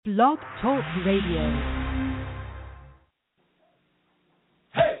Blog Talk Radio.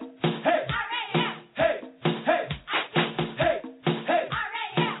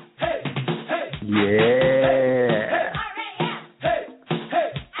 Yeah.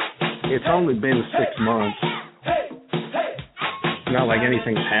 It's only been 6 months. It's not like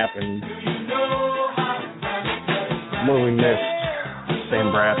anything's happened. When we missed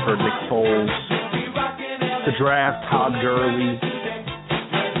Sam Bradford, Nick Foles, the draft, Todd Gurley,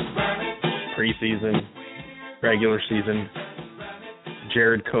 preseason, regular season,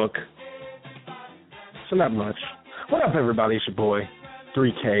 Jared Cook. So not much. What up, everybody? It's your boy,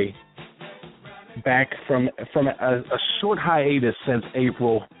 3K. Back from a short hiatus since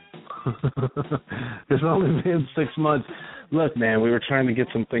April. It's only been 6 months. Look, man, we were trying to get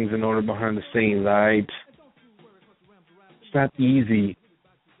some things in order behind the scenes, all right? It's not easy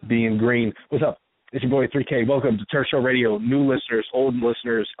being green. What's up? It's your boy, 3K. Welcome to Turf Show Radio. New listeners, old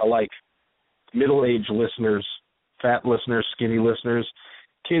listeners alike, middle-aged listeners, fat listeners, skinny listeners,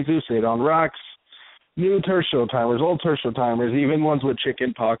 kids who sit on rocks, new Turf Show timers, old Turf Show timers, even ones with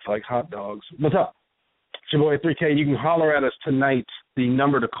chicken pox like hot dogs. What's up? It's your boy, 3K. You can holler at us tonight. The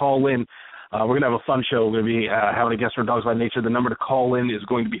number to call in, we're going to have a fun show. We're going to be having a guest from Dogs by Nature. The number to call in is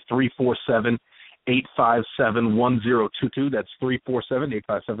going to be 347-857-1022. That's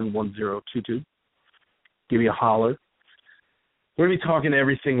 347-857-1022. Give me a holler. We're going to be talking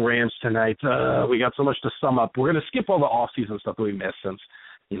everything Rams tonight. We got so much to sum up. We're going to skip all the off-season stuff that we missed since,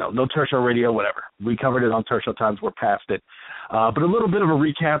 no Turf Show Radio, whatever. We covered it on Turf Show Times. We're past it. But a little bit of a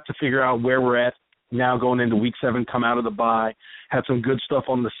recap to figure out where we're at now going into Week 7, come out of the bye. Had some good stuff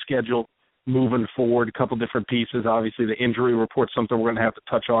on the schedule moving forward, a couple different pieces. Obviously, the injury report, something we're going to have to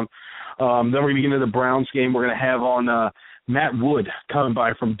touch on. Then we begin into the Browns game. We're going to have on Matt Wood coming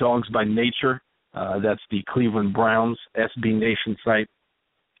by from Dogs by Nature. That's the Cleveland Browns SB Nation site.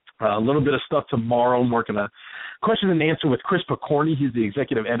 A little bit of stuff tomorrow. I'm working a question and answer with Chris Picorni. He's the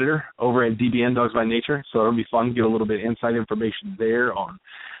executive editor over at DBN Dogs by Nature. So it'll be fun to get a little bit of inside information there on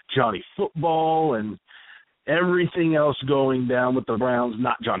Johnny Football and everything else going down with the Browns.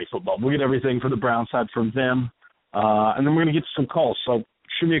 Not Johnny Football. We'll get everything for the Browns side from them. And then we're going to get some calls. So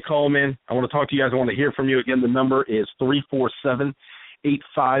shoot me a call, man. I want to talk to you guys. I want to hear from you. Again, the number is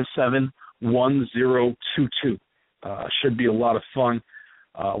 347-857-1022. Should be a lot of fun.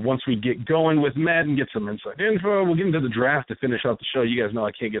 Once we get going with Matt and get some inside info, we'll get into the draft to finish out the show. You guys know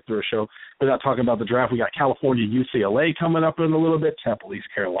I can't get through a show without talking about the draft. We got California, UCLA coming up in a little bit. Temple, East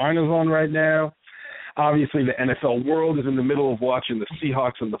Carolina's on right now. Obviously, the NFL world is in the middle of watching the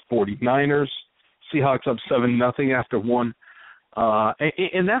Seahawks and the 49ers. Seahawks up 7-0 after one.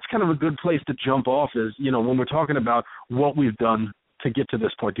 And that's kind of a good place to jump off is, when we're talking about what we've done to get to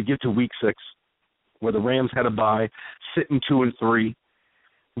this point, to get to Week 6, where the Rams had a bye, sitting 2-3,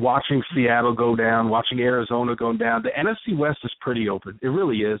 watching Seattle go down, watching Arizona go down. The NFC West is pretty open. It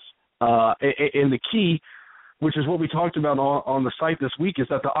really is. And the key, which is what we talked about on the site this week, is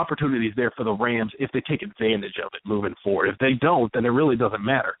that the opportunity is there for the Rams if they take advantage of it moving forward. If they don't, then it really doesn't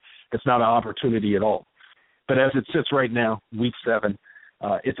matter. It's not an opportunity at all. But as it sits right now, Week 7,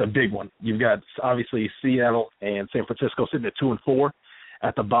 it's a big one. You've got, obviously, Seattle and San Francisco sitting at 2-4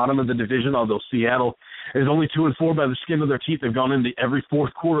 at the bottom of the division, although Seattle is only 2-4 by the skin of their teeth. They've gone into every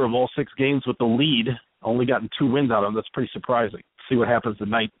fourth quarter of all 6 games with the lead, only gotten 2 wins out of them. That's pretty surprising. See what happens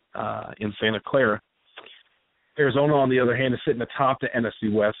tonight in Santa Clara. Arizona, on the other hand, is sitting atop the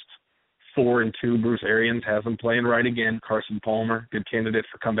NFC West, 4-2. Bruce Arians has them playing right again. Carson Palmer, good candidate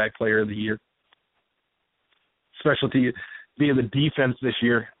for comeback player of the year. Specialty being the defense this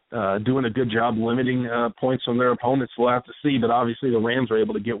year, doing a good job limiting points from their opponents. We'll have to see, but obviously the Rams were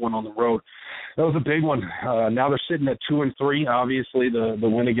able to get one on the road. That was a big one. Now they're sitting at 2-3. Obviously the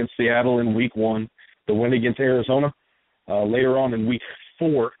win against Seattle in Week 1, the win against Arizona. Later on in Week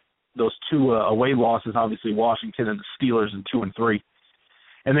 4, those 2 away losses, obviously Washington and the Steelers in 2-3.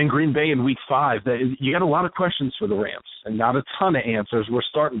 And then Green Bay in Week 5. You got a lot of questions for the Rams and not a ton of answers. We're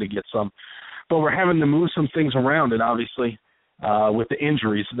starting to get some. But we're having to move some things around, and obviously with the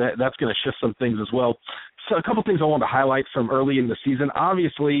injuries, that's going to shift some things as well. So a couple things I want to highlight from early in the season.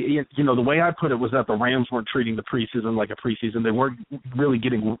 Obviously, the way I put it was that the Rams weren't treating the preseason like a preseason. They weren't really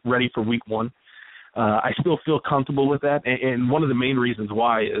getting ready for Week 1. I still feel comfortable with that, and one of the main reasons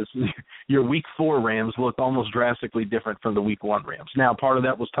why is your Week 4 Rams looked almost drastically different from the Week 1 Rams. Now, part of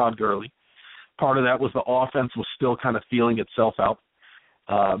that was Todd Gurley. Part of that was the offense was still kind of feeling itself out.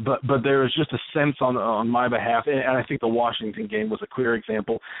 But there is just a sense on my behalf, and I think the Washington game was a clear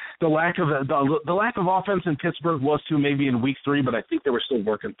example. The lack of offense in Pittsburgh was too, maybe in week 3, but I think they were still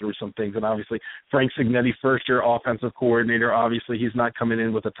working through some things. And obviously, Frank Cignetti, first-year offensive coordinator, obviously he's not coming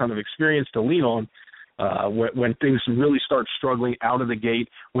in with a ton of experience to lean on. When things really start struggling out of the gate,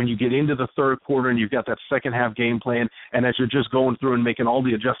 when you get into the third quarter and you've got that second-half game plan, and as you're just going through and making all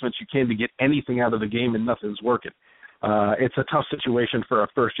the adjustments you can to get anything out of the game and nothing's working. It's a tough situation for a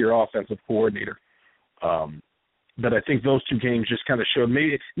first-year offensive coordinator. But I think those two games just kind of showed,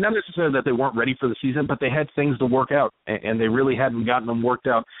 maybe not necessarily that they weren't ready for the season, but they had things to work out, and they really hadn't gotten them worked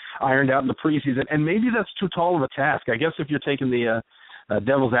out, ironed out in the preseason. And maybe that's too tall of a task. I guess if you're taking the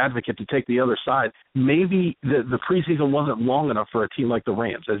devil's advocate to take the other side, maybe the preseason wasn't long enough for a team like the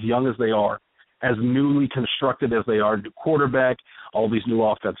Rams, as young as they are, as newly constructed as they are, new quarterback, all these new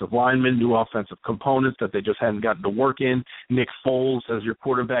offensive linemen, new offensive components that they just hadn't gotten to work in. Nick Foles, as your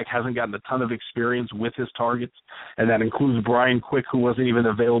quarterback, hasn't gotten a ton of experience with his targets, and that includes Brian Quick, who wasn't even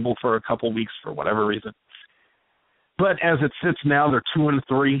available for a couple weeks for whatever reason. But as it sits now, they're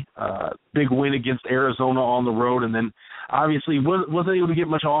 2-3. Big win against Arizona on the road, and then obviously wasn't able to get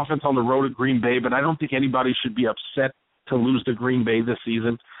much offense on the road at Green Bay, but I don't think anybody should be upset to lose to Green Bay this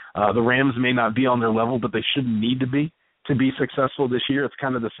season. The Rams may not be on their level, but they shouldn't need to be successful this year. It's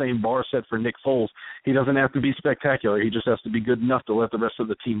kind of the same bar set for Nick Foles. He doesn't have to be spectacular. He just has to be good enough to let the rest of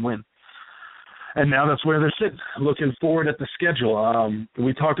the team win. And now that's where they're sitting, looking forward at the schedule.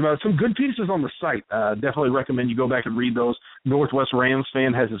 We talked about some good pieces on the site. Definitely recommend you go back and read those. Northwest Rams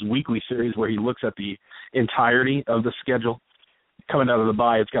fan has his weekly series where he looks at the entirety of the schedule. Coming out of the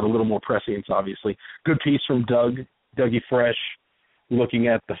bye, it's got a little more prescience, obviously. Good piece from Dougie Fresh, looking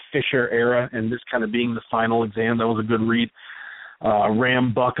at the Fisher era and this kind of being the final exam. That was a good read.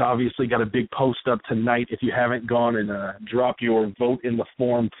 Ram Buck obviously got a big post up tonight. If you haven't gone and dropped your vote in the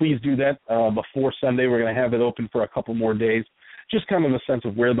forum, please do that before Sunday. We're going to have it open for a couple more days. Just kind of a sense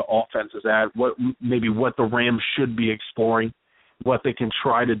of where the offense is at, what the Rams should be exploring, what they can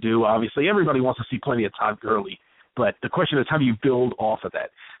try to do. Obviously, everybody wants to see plenty of Todd Gurley, but the question is, how do you build off of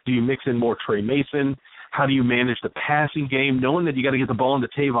that? Do you mix in more Trey Mason? How do you manage the passing game, knowing that you got to get the ball into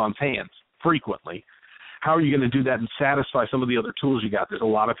Tavon's hands frequently? How are you going to do that and satisfy some of the other tools you got? There's a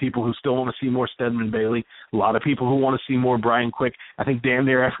lot of people who still want to see more Stedman Bailey, a lot of people who want to see more Brian Quick. I think damn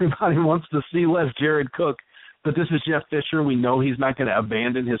near everybody wants to see less Jared Cook, but this is Jeff Fisher. We know he's not going to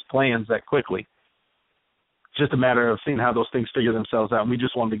abandon his plans that quickly. It's just a matter of seeing how those things figure themselves out. And we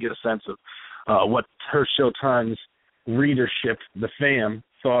just wanted to get a sense of what Her Showtime's readership, the fam,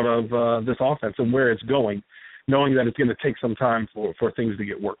 thought of this offense and where it's going, knowing that it's going to take some time for things to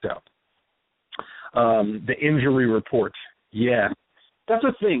get worked out. The injury report, yeah, that's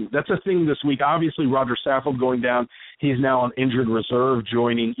a thing. That's a thing this week. Obviously, Roger Saffold going down. He's now on injured reserve,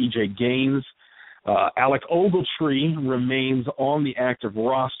 joining E.J. Gaines. Alec Ogletree remains on the active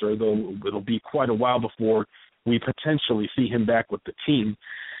roster, though it'll be quite a while before we potentially see him back with the team.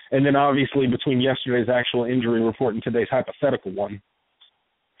 And then, obviously, between yesterday's actual injury report and today's hypothetical one,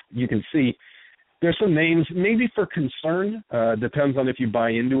 you can see there's some names maybe for concern. Depends on if you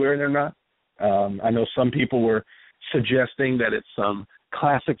buy into it or not. I know some people were suggesting that it's some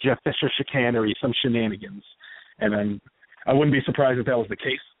classic Jeff Fisher chicanery, some shenanigans, and I wouldn't be surprised if that was the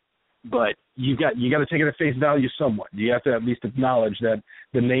case. But you got to take it at face value somewhat. You have to at least acknowledge that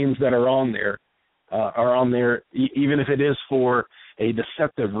the names that are on there, even if it is for a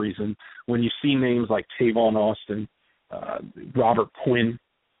deceptive reason. When you see names like Tavon Austin, Robert Quinn,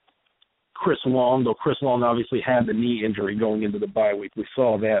 Chris Long, though Chris Long obviously had the knee injury going into the bye week. We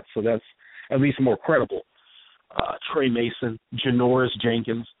saw that, so that's at least more credible. Trey Mason, Janoris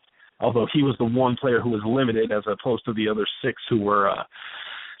Jenkins, although he was the one player who was limited as opposed to the other 6 who were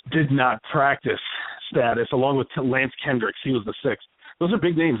did not practice status, along with Lance Kendricks. He was the 6th. Those are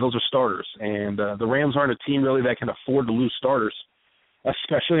big names. Those are starters. And the Rams aren't a team really that can afford to lose starters,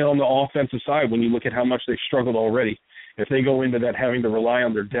 especially on the offensive side when you look at how much they've struggled already. If they go into that having to rely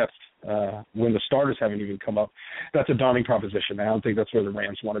on their depth when the starters haven't even come up, that's a daunting proposition. I don't think that's where the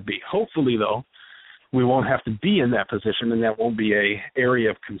Rams want to be. Hopefully, though, we won't have to be in that position, and that won't be an area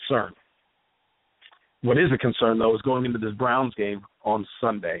of concern. What is a concern, though, is going into this Browns game on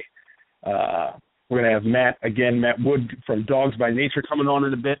Sunday. We're going to have Matt Wood from Dogs by Nature coming on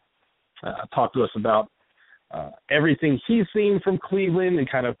in a bit, talk to us about everything he's seen from Cleveland and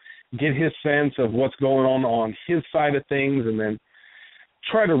kind of get his sense of what's going on his side of things, and then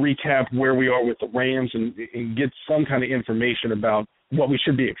try to recap where we are with the Rams and get some kind of information about what we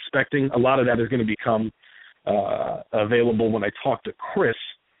should be expecting. A lot of that is going to become available when I talk to Chris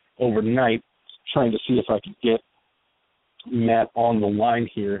overnight, trying to see if I can get Matt on the line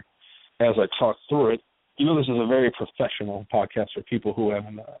here as I talk through it. You know, this is a very professional podcast for people who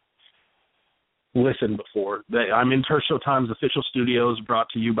haven't listened before. I'm in Turf Show Times official studios, brought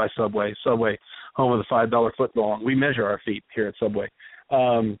to you by Subway. Subway, home of the $5 football. We measure our feet here at Subway.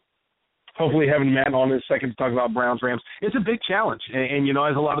 Hopefully having Matt on in a second to talk about Browns-Rams. It's a big challenge. And, you know,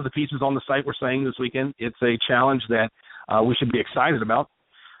 as a lot of the pieces on the site were saying this weekend, it's a challenge that we should be excited about.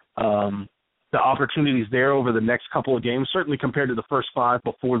 The opportunities there over the next couple of games, certainly compared to the first 5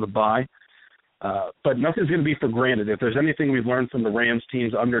 before the bye. But nothing's going to be for granted. If there's anything we've learned from the Rams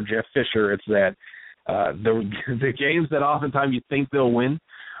teams under Jeff Fisher, it's that the games that oftentimes you think they'll win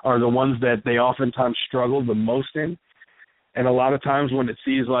are the ones that they oftentimes struggle the most in. And a lot of times when it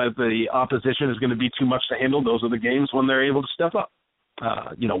seems like the opposition is going to be too much to handle, those are the games when they're able to step up.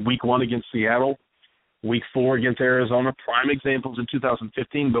 Week 1 against Seattle, Week 4 against Arizona, prime examples in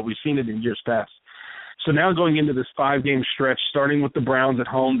 2015, but we've seen it in years past. So now going into this 5-game stretch, starting with the Browns at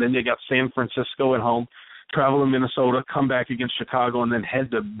home, then they got San Francisco at home, travel to Minnesota, come back against Chicago, and then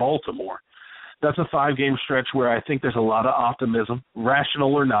head to Baltimore. That's a 5-game stretch where I think there's a lot of optimism,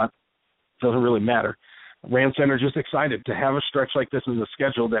 rational or not, doesn't really matter. Rams Center just excited to have a stretch like this in the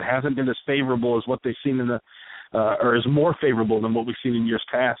schedule that hasn't been as favorable as what they've seen in or is more favorable than what we've seen in years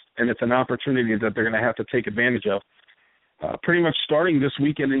past, and it's an opportunity that they're going to have to take advantage of. Pretty much starting this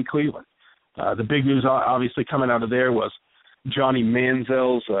weekend in Cleveland. The big news, obviously, coming out of there was Johnny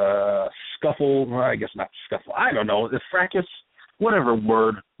Manziel's scuffle. Well, I guess not scuffle. I don't know. The fracas, whatever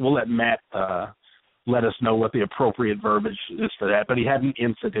word. We'll let Matt let us know what the appropriate verbiage is for that. But he had an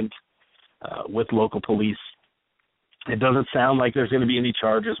incident with local police. It doesn't sound like there's going to be any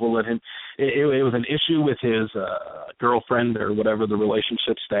charges. We'll let him. It was an issue with his girlfriend or whatever the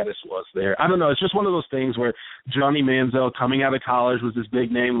relationship status was there. I don't know. It's just one of those things where Johnny Manziel coming out of college was this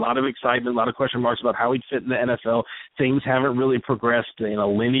big name, a lot of excitement, a lot of question marks about how he'd fit in the NFL. Things haven't really progressed in a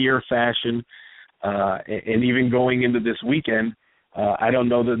linear fashion. And even going into this weekend, I don't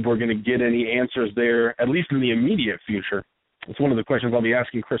know that we're going to get any answers there, at least in the immediate future. It's one of the questions I'll be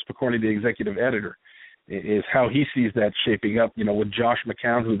asking Chris Picorni, the executive editor, is how he sees that shaping up, with Josh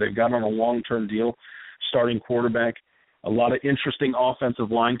McCown, who they've got on a long-term deal, starting quarterback, a lot of interesting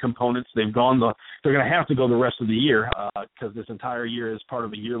offensive line components. They're going to have to go the rest of the year because this entire year is part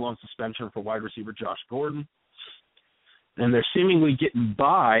of a year-long suspension for wide receiver Josh Gordon. And they're seemingly getting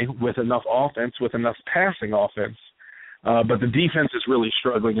by with enough offense, with enough passing offense, but the defense is really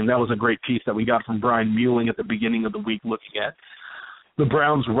struggling, and that was a great piece that we got from Brian Mueling at the beginning of the week looking at the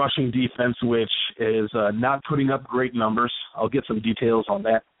Browns' rushing defense, which is not putting up great numbers. I'll get some details on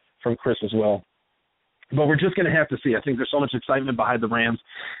that from Chris as well. But we're just going to have to see. I think there's so much excitement behind the Rams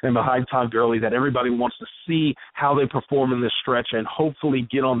and behind Todd Gurley that everybody wants to see how they perform in this stretch and hopefully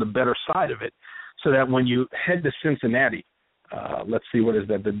get on the better side of it so that when you head to Cincinnati, let's see, what is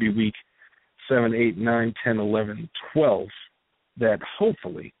that? That'd be week 7, 8, 9, 10, 11, 12, that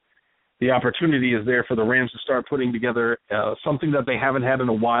hopefully the opportunity is there for the Rams to start putting together something that they haven't had in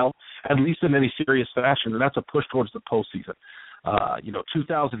a while, at least in any serious fashion, and that's a push towards the postseason.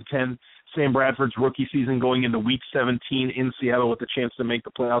 2010, Sam Bradford's rookie season going into Week 17 in Seattle with the chance to make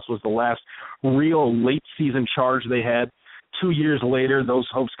the playoffs was the last real late-season charge they had. 2 years later, those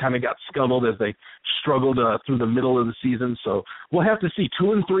hopes kind of got scuttled as they struggled through the middle of the season. So we'll have to see.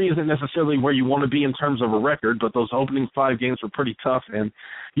 2-3 isn't necessarily where you want to be in terms of a record, but those opening 5 games were pretty tough. And,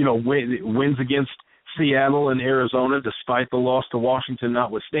 wins against Seattle and Arizona, despite the loss to Washington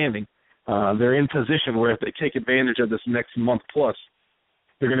notwithstanding, they're in position where if they take advantage of this next month plus,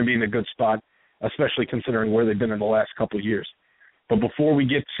 they're going to be in a good spot, especially considering where they've been in the last couple of years. But before we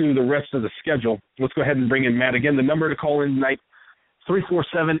get to the rest of the schedule, let's go ahead and bring in Matt. Again, the number to call in tonight,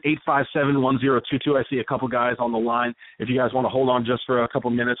 347-857-1022. I see a couple guys on the line. If you guys want to hold on just for a couple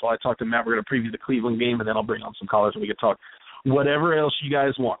minutes while I talk to Matt, we're going to preview the Cleveland game, and then I'll bring on some callers and we can talk whatever else you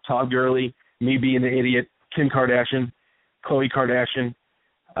guys want. Todd Gurley, me being an idiot, Kim Kardashian, Khloe Kardashian,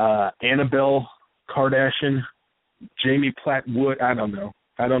 Annabelle Kardashian, Jamie Platt-Wood. I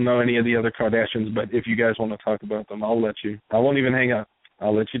don't know any of the other Kardashians, but if you guys want to talk about them, I'll let you. I won't even hang up.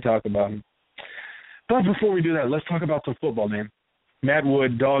 I'll let you talk about them. But before we do that, let's talk about some football, man. Matt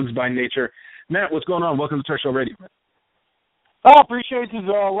Wood, Dogs by Nature. Matt, what's going on? Welcome to Turf Show Radio. Appreciate you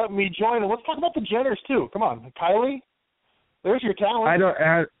letting me join. And let's talk about the Jenners, too. Come on. Kylie, there's your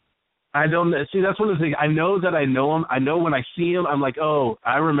talent. I don't see. That's one of the things. I know that I know him. I know when I see him, I'm like, oh,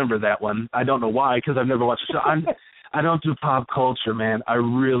 I remember that one. I don't know why, because I've never watched the show. I don't do pop culture, man. I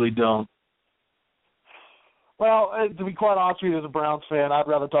really don't. Well, to be quite honest with you, as a Browns fan, I'd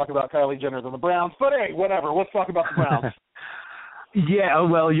rather talk about Kylie Jenner than the Browns. But hey, whatever. Let's talk about the Browns. Yeah,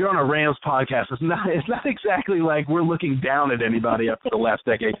 well, you're on a Rams podcast. It's not exactly like we're looking down at anybody after the last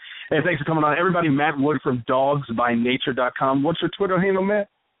decade. Hey, thanks for coming on. Everybody, Matt Wood from dogsbynature.com. What's your Twitter handle, Matt?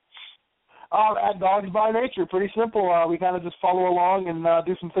 At Dogs by Nature. Pretty simple. We kind of just follow along and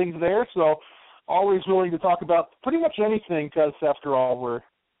do some things there. So always willing to talk about pretty much anything because, after all, we're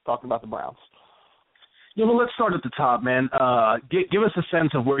talking about the Browns. Yeah, well, let's start at the top, man. Give us a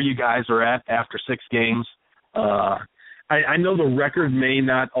sense of where you guys are at after 6 games. I know the record may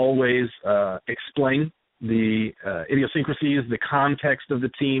not always explain the idiosyncrasies, the context of the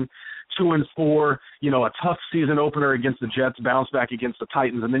team. 2-4, a tough season opener against the Jets, bounce back against the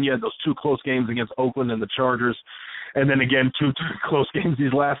Titans, and then you had those 2 close games against Oakland and the Chargers, and then again 2 close games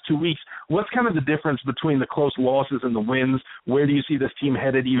these last 2 weeks. What's kind of the difference between the close losses and the wins? Where do you see this team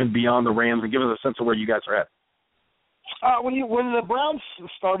headed even beyond the Rams? And give us a sense of where you guys are at. When the Browns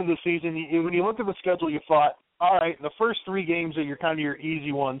started the season, when you looked at the schedule, you thought, all right, the first 3 games are your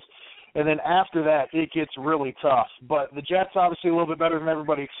easy ones. And then after that, it gets really tough. But the Jets, obviously, a little bit better than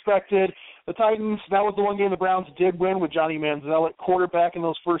everybody expected. The Titans, that was the one game the Browns did win with Johnny Manziel at quarterback in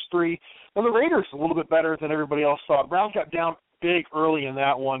those first 3. And the Raiders, a little bit better than everybody else thought. Browns got down big early in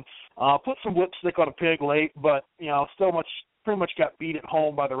that one. Put some lipstick on a pig late, but, still pretty much got beat at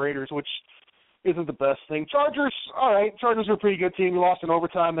home by the Raiders, which isn't the best thing. Chargers, all right. Chargers are a pretty good team. You lost in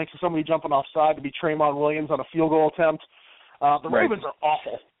overtime thanks to somebody jumping offside to be Traymon Williams on a field goal attempt. The Ravens are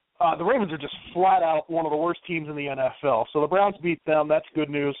awful. The Ravens are just flat out one of the worst teams in the NFL. So the Browns beat them. That's good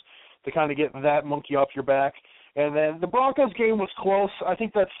news to kind of get that monkey off your back. And then the Broncos game was close. I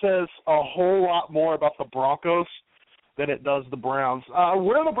think that says a whole lot more about the Broncos than it does the Browns.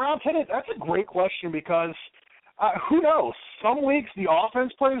 Where are the Browns headed? That's a great question because who knows? Some weeks the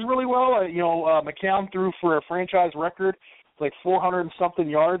offense plays really well. McCown threw for a franchise record, like 400 and something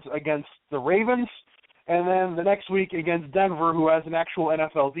yards against the Ravens. And then the next week against Denver, who has an actual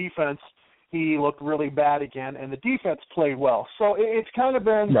NFL defense, he looked really bad again, and the defense played well. So it's kind of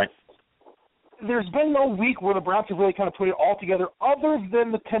been right. There's been no week where the Browns have really kind of put it all together other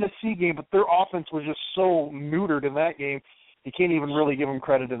than the Tennessee game, but their offense was just so neutered in that game, you can't even really give them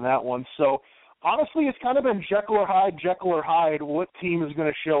credit in that one. So honestly, it's kind of been Jekyll or Hyde. What team is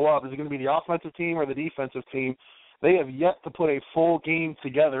going to show up? Is it going to be the offensive team or the defensive team? They have yet to put a full game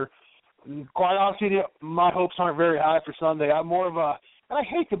together. Quite honestly, my hopes aren't very high for Sunday. I'm more of and I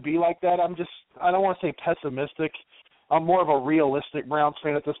hate to be like that. I don't want to say pessimistic. I'm more of a realistic Browns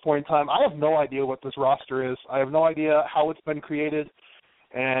fan at this point in time. I have no idea what this roster is. I have no idea how it's been created.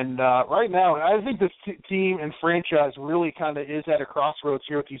 And right now, I think this team and franchise really kind of is at a crossroads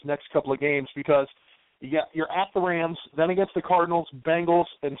here with these next couple of games because you're at the Rams, then against the Cardinals, Bengals,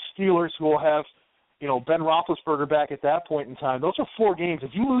 and Steelers, who will have Ben Roethlisberger back at that point in time. Those are 4 games.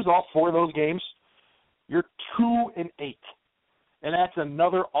 If you lose all 4 of those games, you're 2-8. And that's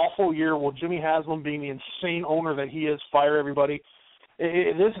another awful year. Will Jimmy Haslam, being the insane owner that he is, fire everybody?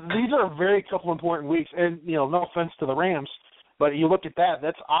 These are a very couple important weeks. And, no offense to the Rams, but you look at that,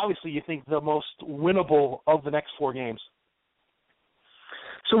 that's obviously, you think, the most winnable of the next 4 games.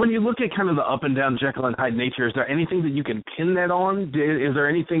 So when you look at kind of the up and down Jekyll and Hyde nature, is there anything that you can pin that on? Is there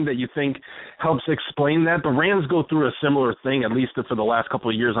anything that you think helps explain that? The Rams go through a similar thing, at least for the last couple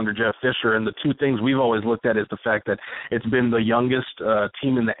of years under Jeff Fisher, and the 2 things we've always looked at is the fact that it's been the youngest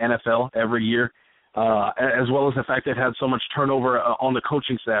team in the NFL every year, as well as the fact that it had so much turnover on the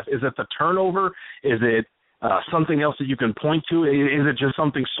coaching staff. Is it the turnover? Is it something else that you can point to? Is it just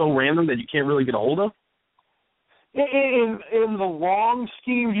something so random that you can't really get a hold of? In the long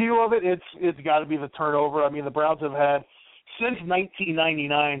scheme view of it, it's got to be the turnover. I mean, the Browns have had, since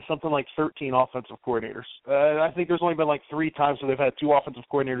 1999, something like 13 offensive coordinators. I think there's only been like 3 times where they've had 2 offensive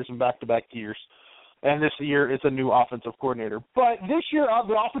coordinators in back-to-back years. And this year, it's a new offensive coordinator. But this year,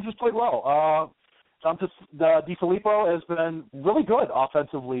 the offense has played well. DeFilippo has been really good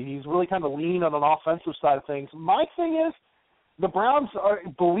offensively. He's really kind of lean on an offensive side of things. My thing is, the Browns are,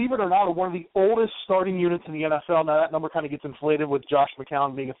 believe it or not, are one of the oldest starting units in the NFL. Now, that number kind of gets inflated with Josh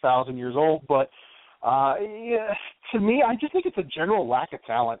McCown being 1,000 years old. But to me, I just think it's a general lack of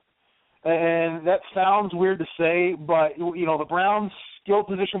talent. And that sounds weird to say, but, the Browns' skill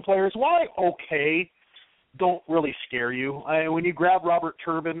position players, while okay, don't really scare you. When you grab Robert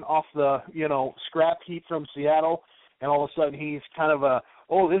Turbin off the, scrap heap from Seattle, and all of a sudden he's kind of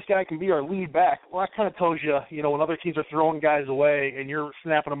this guy can be our lead back. Well, that kind of tells you, when other teams are throwing guys away and you're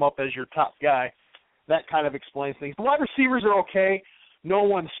snapping them up as your top guy, that kind of explains things. The wide receivers are okay. No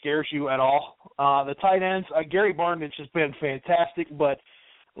one scares you at all. The tight ends, Gary Barnidge has been fantastic, but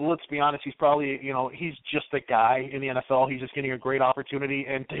let's be honest, he's probably, he's just a guy in the NFL. He's just getting a great opportunity.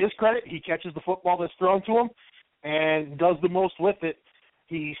 And to his credit, he catches the football that's thrown to him, and does the most with it.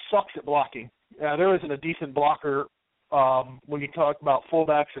 He sucks at blocking. There isn't a decent blocker when you talk about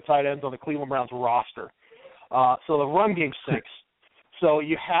fullbacks or tight ends on the Cleveland Browns roster. So the run game stinks. So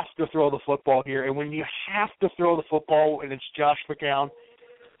you have to throw the football here. And when you have to throw the football and it's Josh McCown,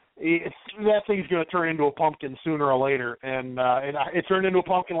 that thing's going to turn into a pumpkin sooner or later. And it turned into a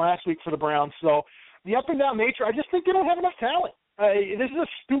pumpkin last week for the Browns. So the up-and-down nature, I just think they don't have enough talent. This is a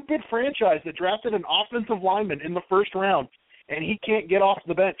stupid franchise that drafted an offensive lineman in the first round, and he can't get off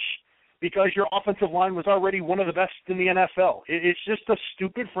the bench because your offensive line was already one of the best in the NFL. It's just a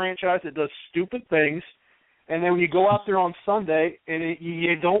stupid franchise that does stupid things, and then when you go out there on Sunday and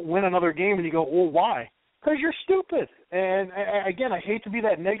you don't win another game and you go, well, why? Because you're stupid. And, again, I hate to be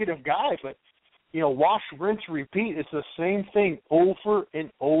that negative guy, but, wash, rinse, repeat. It's the same thing over and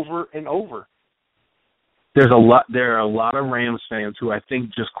over and over. There are a lot of Rams fans who I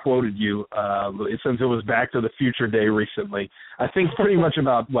think just quoted you since it was Back to the Future Day recently. I think pretty much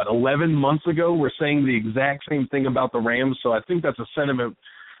about, 11 months ago, we're saying the exact same thing about the Rams. So I think that's a sentiment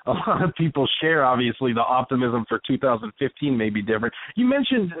a lot of people share. Obviously, the optimism for 2015 may be different. You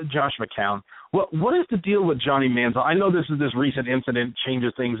mentioned Josh McCown. What is the deal with Johnny Manziel? I know this recent incident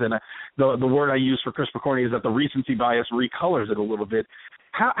changes things, and the word I use for Chris McCorney is that the recency bias recolors it a little bit.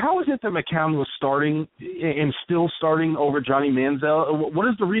 How is it that McCown was starting and still starting over Johnny Manziel? What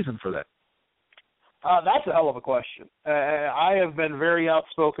is the reason for that? That's a hell of a question. I have been very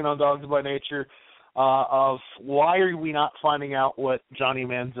outspoken on Dogs by Nature of why are we not finding out what Johnny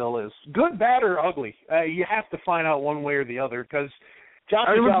Manziel is? Good, bad, or ugly? You have to find out one way or the other because Josh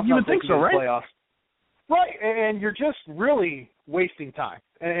McCown's not taking the playoffs. Right, and you're just really wasting time.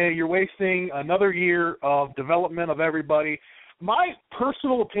 And you're wasting another year of development of everybody. My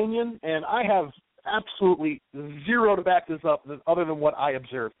personal opinion, and I have absolutely zero to back this up other than what I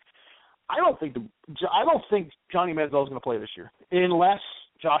observed, I don't think Johnny Manziel is going to play this year unless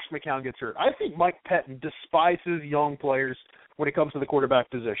Josh McCown gets hurt. I think Mike Pettin despises young players when it comes to the quarterback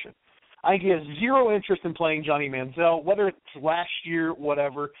position. I think he has zero interest in playing Johnny Manziel, whether it's last year,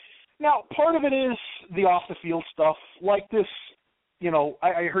 whatever. Now, part of it is the off-the-field stuff, like this,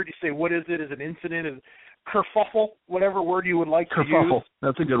 I heard you say, what is it? Is it an incident? Is kerfuffle, whatever word you would like to use. Kerfuffle,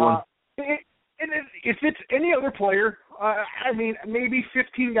 that's a good one. If it's any other player, maybe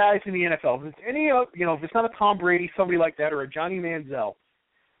 15 guys in the NFL. If it's if it's not a Tom Brady, somebody like that, or a Johnny Manziel,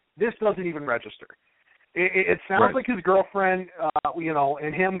 this doesn't even register. It sounds like his girlfriend,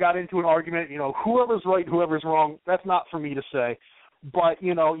 and him got into an argument. Whoever's right, whoever's wrong, that's not for me to say. But,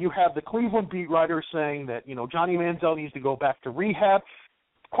 you have the Cleveland beat writer saying that, Johnny Manziel needs to go back to rehab.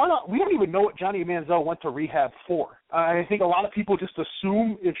 We don't even know what Johnny Manziel went to rehab for. I think a lot of people just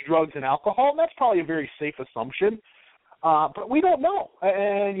assume it's drugs and alcohol, and that's probably a very safe assumption. But we don't know.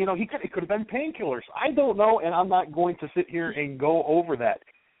 And, it could have been painkillers. I don't know, and I'm not going to sit here and go over that.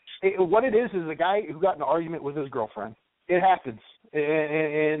 What it is a guy who got in an argument with his girlfriend. It happens.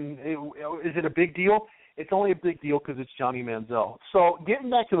 And is it a big deal? It's only a big deal because it's Johnny Manziel. So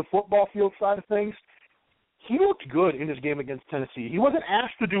getting back to the football field side of things, he looked good in his game against Tennessee. He wasn't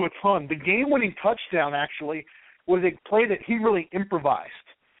asked to do a ton. The game-winning touchdown, actually, was a play that he really improvised.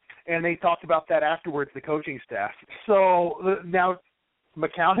 And they talked about that afterwards, the coaching staff. So now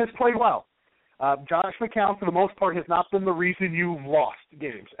McCown has played well. Josh McCown, for the most part, has not been the reason you've lost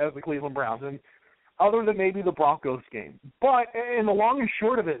games as the Cleveland Browns, and other than maybe the Broncos game. But in the long and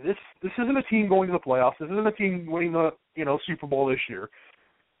short of it, this isn't a team going to the playoffs. This isn't a team winning the Super Bowl this year.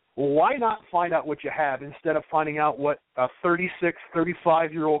 Why not find out what you have instead of finding out what a 36,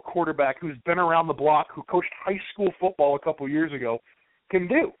 35-year-old quarterback who's been around the block, who coached high school football a couple of years ago, can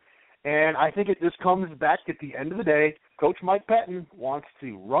do? And I think it just comes back at the end of the day, Coach Mike Pettin wants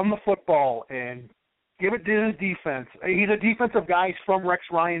to run the football and give it to his defense. He's a defensive guy. He's from Rex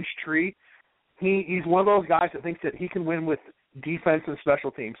Ryan's tree. He's one of those guys that thinks that he can win with defense and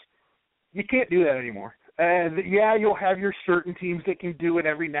special teams. You can't do that anymore. Yeah, you'll have your certain teams that can do it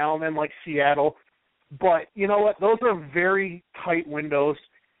every now and then, like Seattle. But you know what? Those are very tight windows.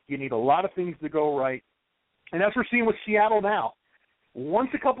 You need a lot of things to go right. And that's what we're seeing with Seattle now. Once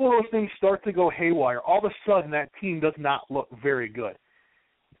a couple of those things start to go haywire, all of a sudden that team does not look very good.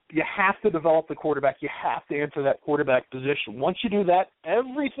 You have to develop the quarterback. You have to answer that quarterback position. Once you do that,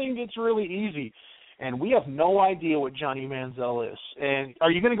 everything gets really easy. And we have no idea what Johnny Manziel is. And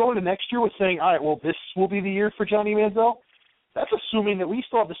are you going to go into next year with saying, all right, well, this will be the year for Johnny Manziel? That's assuming that we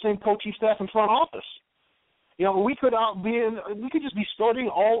still have the same coaching staff and front office. We could just be starting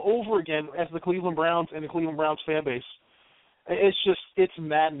all over again as the Cleveland Browns and the Cleveland Browns fan base. It's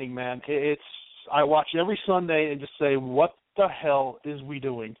maddening, man. I watch every Sunday and just say, what the hell is we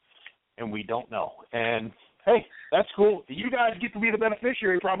doing? And we don't know. And hey, that's cool. You guys get to be the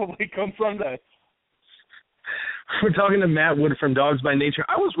beneficiary probably come Sunday. We're talking to Matt Wood from Dogs by Nature.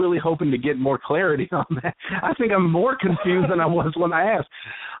 I was really hoping to get more clarity on that. I think I'm more confused than I was when I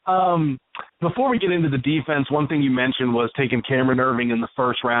asked. Before we get into the defense, one thing you mentioned was taking Cameron Irving in the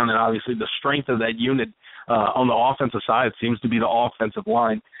first round, and obviously the strength of that unit on the offensive side seems to be the offensive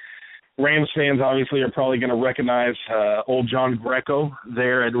line. Rams fans obviously are probably going to recognize old John Greco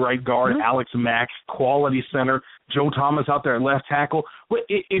there at right guard, Alex Mack, quality center, Joe Thomas out there at left tackle.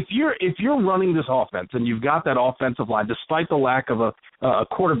 If you're running this offense and you've got that offensive line, despite the lack of a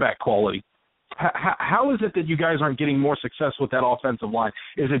quarterback quality, how is it that you guys aren't getting more success with that offensive line?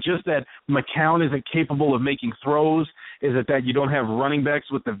 Is it just that McCown isn't capable of making throws? Is it that you don't have running backs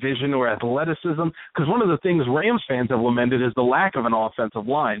with the vision or athleticism? Because one of the things Rams fans have lamented is the lack of an offensive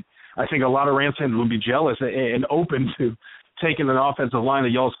line. I think a lot of Rams fans would be jealous and open to taking an offensive line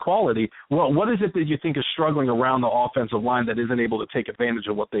of y'all's quality. Well, what is it that you think is struggling around the offensive line that isn't able to take advantage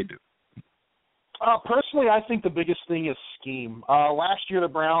of what they do? Personally, I think the biggest thing is scheme. Last year, the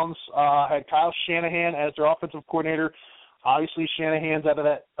Browns had Kyle Shanahan as their offensive coordinator. Obviously, Shanahan's out of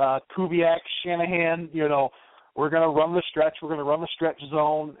that Kubiak, Shanahan, we're going to run the stretch, we're going to run the stretch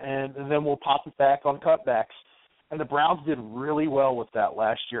zone, and then we'll pop it back on cutbacks. And the Browns did really well with that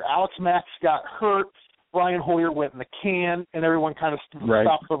last year. Alex Mack got hurt. Brian Hoyer went in the can, and everyone kind of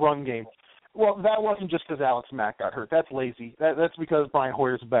stopped the run game. Well, that wasn't just because Alex Mack got hurt. That's lazy. That's because Brian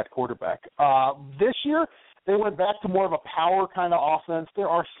Hoyer's a bad quarterback. This year, they went back to more of a power kind of offense. There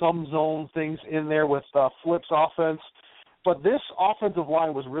are some zone things in there with Flip's offense. But this offensive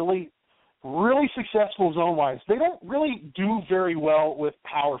line was really, really successful zone-wise. They don't really do very well with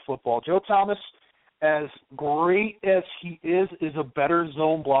power football. Joe Thomas, as great as he is a better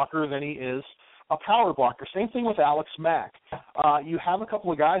zone blocker than he is a power blocker. Same thing with Alex Mack. You have a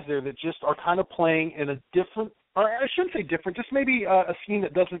couple of guys there that just are kind of playing in a different, or I shouldn't say different, just maybe a scheme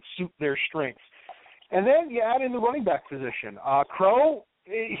that doesn't suit their strengths. And then you add in the running back position. Crow,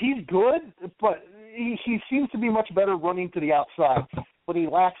 he's good, but he seems to be much better running to the outside, but he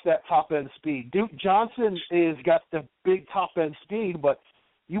lacks that top-end speed. Duke Johnson is got the big top-end speed, but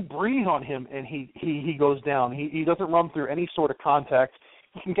you breathe on him and he goes down. He doesn't run through any sort of contact.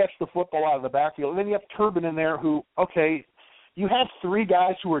 He can catch the football out of the backfield. And then you have Turbin in there who, okay, you have three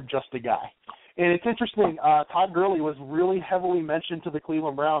guys who are just a guy. And it's interesting, Todd Gurley was really heavily mentioned to the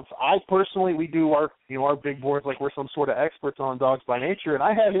Cleveland Browns. I personally, we do our big boards like we're some sort of experts on Dogs by Nature, and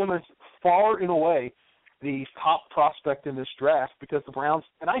I had him as far and away the top prospect in this draft because the Browns,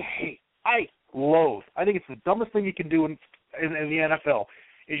 and I think it's the dumbest thing you can do in the NFL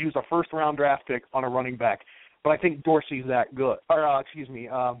is use a first-round draft pick on a running back. But I think Dorsey's that good,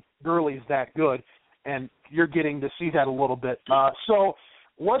 Gurley's that good, and you're getting to see that a little bit. So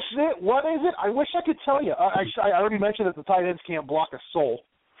what's it? What is it? I wish I could tell you. I already mentioned that the tight ends can't block a soul,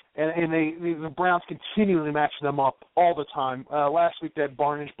 and the Browns continually match them up all the time. Last week they had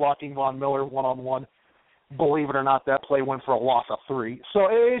Barnage blocking Von Miller one-on-one. Believe it or not, that play went for a loss of 3. So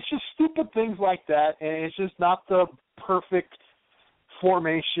it's just stupid things like that, and it's just not the perfect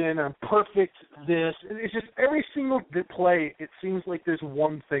formation or perfect this. It's just every single play, it seems like there's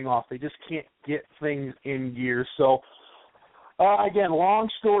one thing off. They just can't get things in gear. So, again, long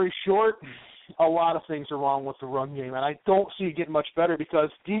story short, a lot of things are wrong with the run game, and I don't see it getting much better because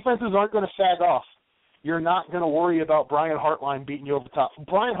defenses aren't going to sag off. You're not going to worry about Brian Hartline beating you over top. If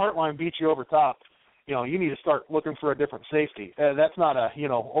Brian Hartline beats you over top, you need to start looking for a different safety. That's not a,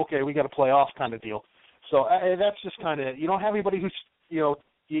 okay, we got to play off kind of deal. So that's just kind of, you don't have anybody who's,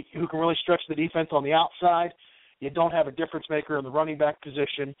 who can really stretch the defense on the outside. You don't have a difference maker in the running back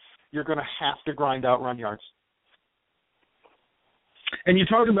position. You're going to have to grind out run yards. And you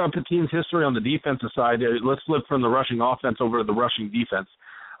talked about Patine's history on the defensive side. Let's flip from the rushing offense over to the rushing defense.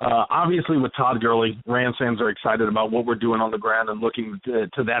 Obviously, with Todd Gurley, Rams fans are excited about what we're doing on the ground and looking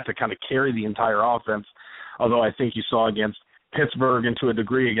to that to kind of carry the entire offense, although I think you saw against Pittsburgh and to a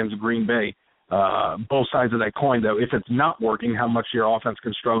degree against Green Bay, both sides of that coin, though, if it's not working, how much your offense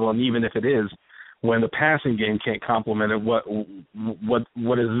can struggle, and even if it is, when the passing game can't complement it,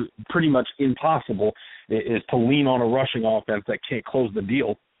 what is pretty much impossible is to lean on a rushing offense that can't close the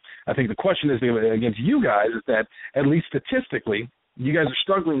deal. I think the question is against you guys is that, at least statistically, you guys are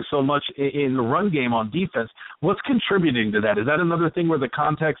struggling so much in the run game on defense. What's contributing to that? Is that another thing where the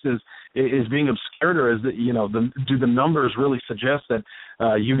context is being obscured, or is that do the numbers really suggest that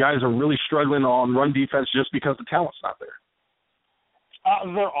you guys are really struggling on run defense just because the talent's not there?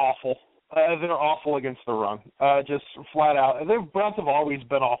 They're awful. They're awful against the run, just flat out. The Browns have always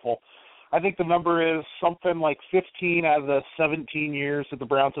been awful. I think the number is something like 15 out of the 17 years that the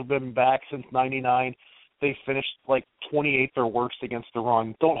Browns have been back since '99. they finished like 28th or worst against the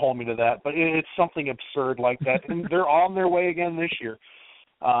run. Don't hold me to that, but it's something absurd like that. And they're on their way again this year.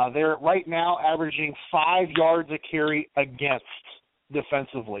 They're right now averaging 5 yards a carry against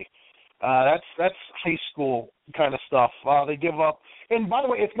defensively. That's high school kind of stuff. They give up. And by the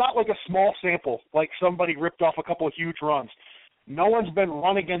way, it's not like a small sample, like somebody ripped off a couple of huge runs. No one's been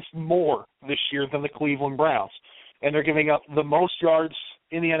run against more this year than the Cleveland Browns. And they're giving up the most yards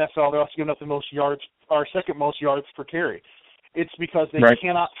in the NFL. They're also giving up the most yards, or second most yards per carry. It's because they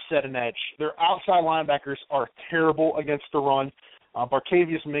cannot set an edge. Their outside linebackers are terrible against the run.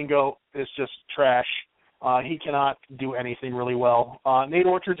 Barkevius Mingo is just trash. He cannot do anything really well. Nate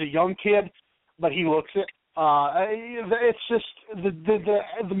Orchard's a young kid, but he looks it. It's just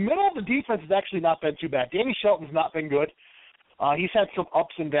the middle of the defense has actually not been too bad. Danny Shelton's not been good. He's had some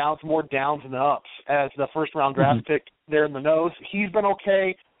ups and downs, more downs than ups, as the first-round draft pick there in the nose. He's been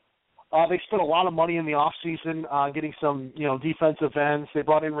okay. They spent a lot of money in the offseason getting some, defensive ends. They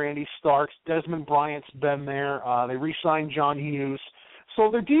brought in Randy Starks. Desmond Bryant's been there. They re-signed John Hughes.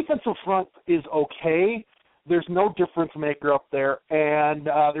 So their defensive front is okay. There's no difference maker up there, and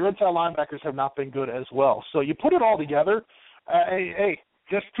their inside linebackers have not been good as well. So you put it all together, hey,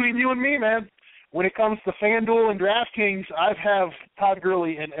 just between you and me, man, when it comes to FanDuel and DraftKings, I have Todd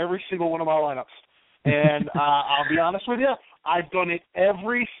Gurley in every single one of my lineups. And I'll be honest with you, I've done it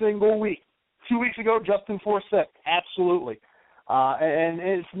every single week. 2 weeks ago, Justin Forsett, absolutely.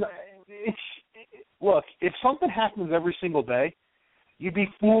 And look, if something happens every single day, you'd be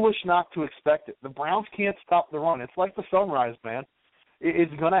foolish not to expect it. The Browns can't stop the run. It's like the sunrise, man.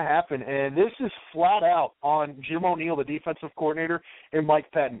 It's going to happen. And this is flat out on Jim O'Neill, the defensive coordinator, and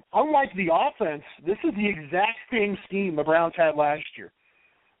Mike Pettin. Unlike the offense, this is the exact same scheme the Browns had last year.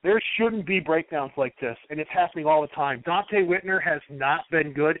 There shouldn't be breakdowns like this, and it's happening all the time. Dante Whitner has not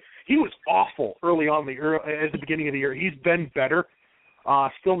been good. He was awful early on at the beginning of the year. He's been better.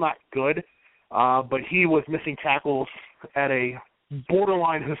 Still not good, but he was missing tackles at a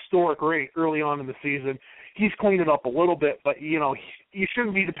borderline historic rate early on in the season. He's cleaned it up a little bit, but, you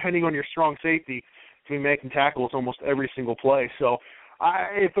shouldn't be depending on your strong safety to be making tackles almost every single play. So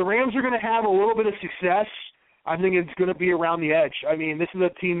if the Rams are going to have a little bit of success, I think it's going to be around the edge. I mean, this is a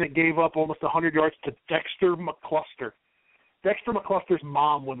team that gave up almost 100 yards to Dexter McCluster. Dexter McCluster's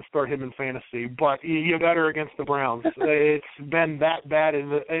mom wouldn't start him in fantasy, but you better against the Browns. It's been that bad in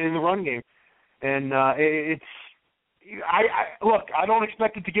the run game. And look, I don't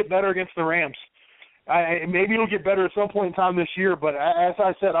expect it to get better against the Rams. Maybe it'll get better at some point in time this year, but as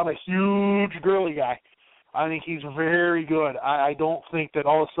I said, I'm a huge Gurley guy. I think he's very good. I don't think that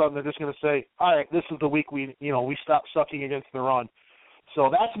all of a sudden they're just going to say, all right, this is the week we stop sucking against the run. So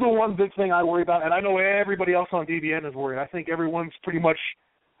that's the one big thing I worry about, and I know everybody else on DBN is worried. I think everyone's pretty much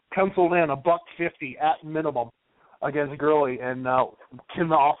penciled in $150 at minimum against Gurley, and can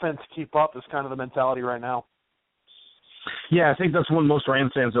the offense keep up is kind of the mentality right now. Yeah, I think that's what most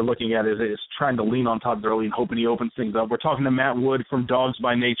Rams fans are looking at is trying to lean on Todd Gurley and hoping he opens things up. We're talking to Matt Wood from Dogs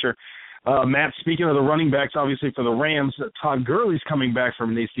by Nature. Matt, speaking of the running backs, obviously for the Rams, Todd Gurley's coming back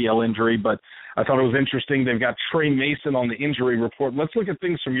from an ACL injury, but I thought it was interesting. They've got Trey Mason on the injury report. Let's look at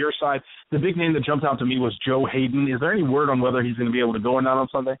things from your side. The big name that jumped out to me was Joe Hayden. Is there any word on whether he's going to be able to go or not on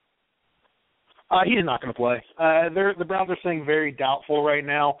Sunday? He's not going to play. The Browns are saying very doubtful right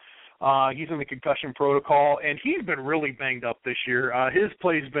now. He's in the concussion protocol, and he's been really banged up this year. His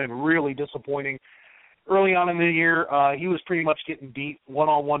play's been really disappointing. Early on in the year, he was pretty much getting beat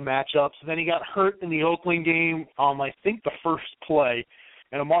one-on-one matchups. Then he got hurt in the Oakland game on, I think, the first play,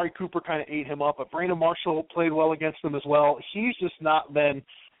 and Amari Cooper kind of ate him up. But Brandon Marshall played well against him as well. He's just not been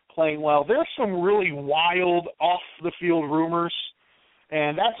playing well. There's some really wild off-the-field rumors,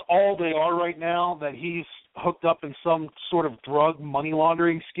 and that's all they are right now, that he's hooked up in some sort of drug money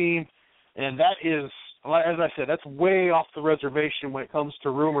laundering scheme, and that is, as I said, that's way off the reservation when it comes to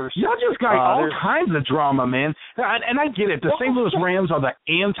rumors. Y'all just got all kinds of drama, man. And I get it. The St. Louis Rams are the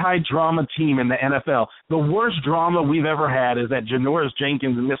anti-drama team in the NFL. The worst drama we've ever had is that Janoris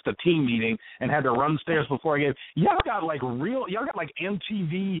Jenkins missed a team meeting and had to run stairs before a game. Y'all got like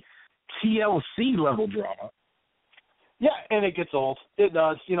MTV TLC level drama. Yeah, and it gets old. It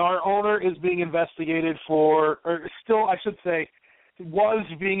does. Our owner is being investigated was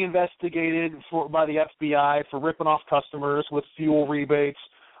being investigated by the FBI for ripping off customers with fuel rebates.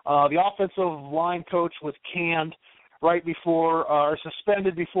 The offensive line coach was canned right before, or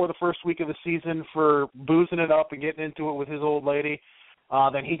suspended before the first week of the season for boozing it up and getting into it with his old lady.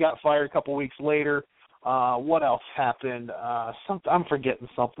 Then he got fired a couple weeks later. What else happened? I'm forgetting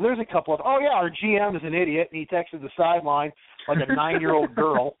something. There's a couple of, our GM is an idiot, and he texted the sideline like a 9-year-old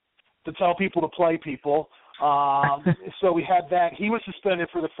girl. to tell people to play people. So we had that. He was suspended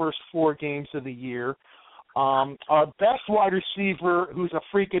for the first 4 games of the year. Our best wide receiver, who's a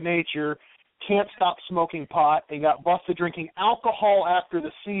freak of nature, can't stop smoking pot and got busted drinking alcohol after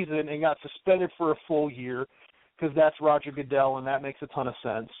the season and got suspended for a full year because that's Roger Goodell, and that makes a ton of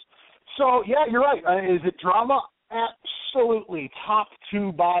sense. So, yeah, you're right. Is it drama? Absolutely. Top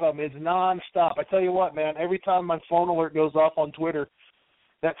to bottom is nonstop. I tell you what, man, every time my phone alert goes off on Twitter,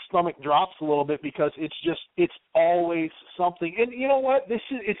 that stomach drops a little bit because it's always something. And you know what?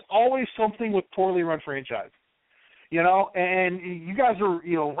 It's always something with poorly run franchise. You know, and you guys are,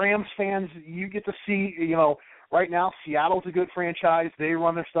 Rams fans. You get to see, right now Seattle's a good franchise. They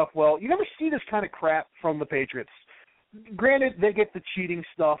run their stuff well. You never see this kind of crap from the Patriots. Granted, they get the cheating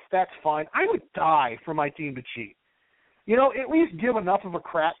stuff. That's fine. I would die for my team to cheat. At least give enough of a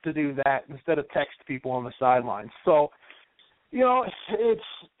crap to do that instead of text people on the sidelines. So,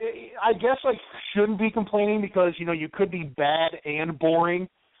 I guess I shouldn't be complaining because, you could be bad and boring.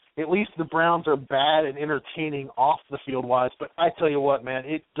 At least the Browns are bad and entertaining off the field wise. But I tell you what, man,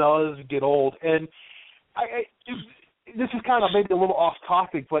 it does get old. And this is kind of maybe a little off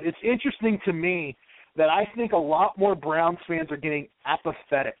topic, but it's interesting to me that I think a lot more Browns fans are getting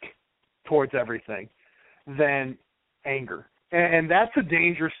apathetic towards everything than anger. And that's a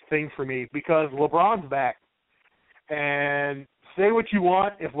dangerous thing for me because LeBron's back. And say what you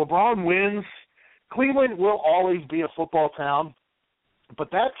want, if LeBron wins, Cleveland will always be a football town. But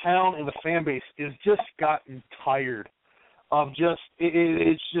that town and the fan base is just gotten tired of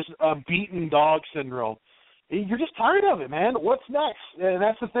it's just a beaten dog syndrome. You're just tired of it, man. What's next? And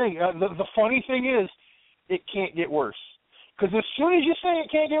that's the thing. The funny thing is, it can't get worse. Because as soon as you say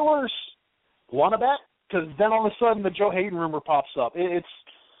it can't get worse, want to bet? Because then all of a sudden the Joe Hayden rumor pops up. It's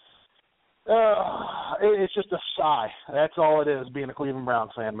just a sigh. That's all it is, being a Cleveland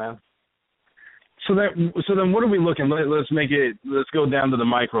Browns fan, man. So then what are we looking? Let's go down to the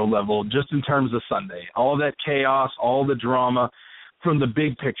micro level, just in terms of Sunday. All that chaos, all the drama from the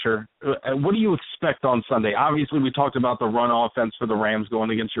big picture. What do you expect on Sunday? Obviously, we talked about the run offense for the Rams going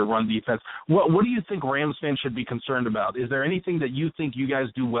against your run defense. What do you think Rams fans should be concerned about? Is there anything that you think you guys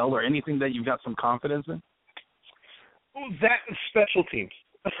do well or anything that you've got some confidence in? That special teams.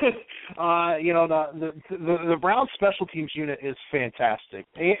 The Browns special teams unit is fantastic.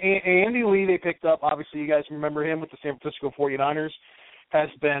 Andy Lee, they picked up, obviously you guys remember him with the San Francisco 49ers,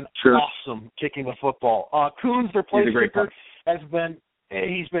 has been awesome kicking the football. Coons, their place kicker, he's been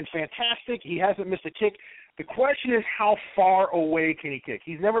fantastic. He hasn't missed a kick. The question is, how far away can he kick?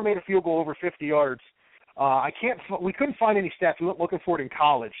 He's never made a field goal over 50 yards. We couldn't find any stats. We went looking for it in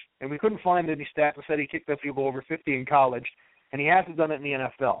college, and we couldn't find any stats that said he kicked that field goal over 50 in college. And he hasn't done it in the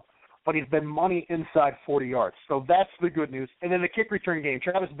NFL. But he's been money inside 40 yards. So that's the good news. And then the kick return game,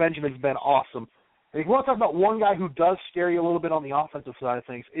 Travis Benjamin's been awesome. And if you want to talk about one guy who does scare you a little bit on the offensive side of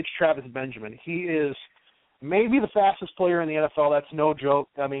things, it's Travis Benjamin. He is maybe the fastest player in the NFL. That's no joke.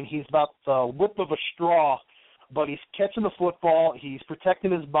 I mean, he's about the whip of a straw, but he's catching the football, he's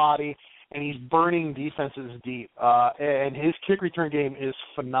protecting his body, and he's burning defenses deep. And his kick return game is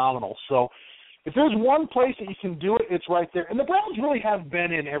phenomenal. So if there's one place that you can do it, it's right there. And the Browns really have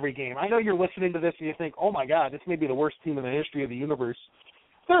been in every game. I know you're listening to this and you think, oh, my God, this may be the worst team in the history of the universe.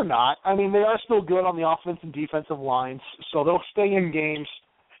 They're not. I mean, they are still good on the offensive and defensive lines, so they'll stay in games.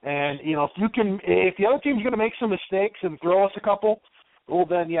 And, if the other team's going to make some mistakes and throw us a couple, well,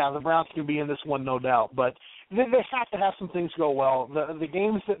 then, yeah, the Browns can be in this one, no doubt. But they have to have some things go well. The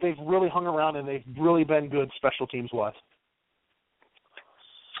games that they've really hung around and they've really been good special teams-wise.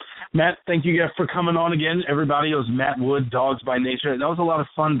 Matt, thank you for coming on again. Everybody, it was Matt Wood, Dogs by Nature. That was a lot of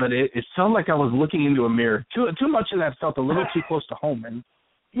fun, but it felt like I was looking into a mirror. Too much of that felt a little too close to home, man.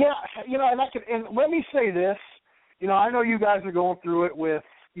 Yeah, and let me say this. I know you guys are going through it with,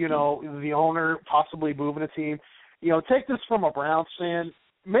 the owner possibly moving a team. Take this from a Browns fan.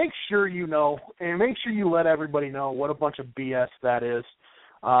 Make sure you know, and make sure you let everybody know what a bunch of BS that is.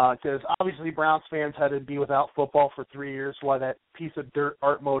 Because obviously Browns fans had to be without football for 3 years while that piece of dirt,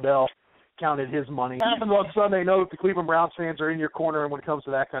 Art Modell, counted his money. What happens on Sunday, know that the Cleveland Browns fans are in your corner when it comes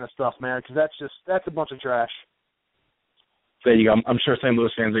to that kind of stuff, man, because that's a bunch of trash. There you go. I'm sure St. Louis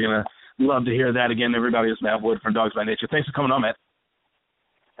fans are going to love to hear that again. Everybody, it's Matt Wood from Dogs by Nature. Thanks for coming on, Matt.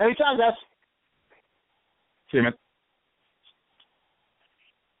 Anytime, guys. See you, man.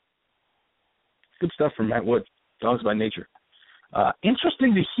 Good stuff from Matt Wood, Dogs by Nature.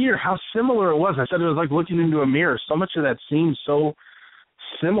 Interesting to hear how similar it was. I said it was like looking into a mirror. So much of that seems so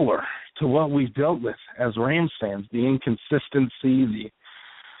similar to what we've dealt with as Rams fans. The inconsistency,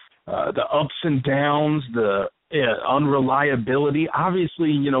 the ups and downs, the unreliability.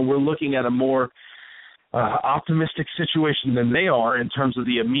 Obviously, we're looking at a more optimistic situation than they are in terms of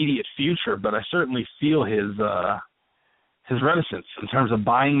the immediate future, but I certainly feel his reticence in terms of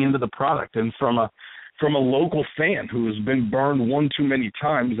buying into the product. And from a local fan who has been burned one too many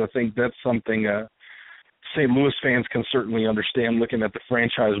times, I think that's something St. Louis fans can certainly understand looking at the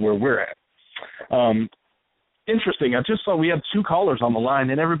franchise where we're at. Interesting. I just saw we had 2 callers on the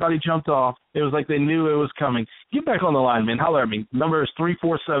line, and everybody jumped off. It was like they knew it was coming. Get back on the line, man. Holler at me. Number is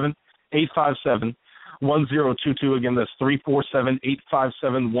 347-857-1022. Again, that's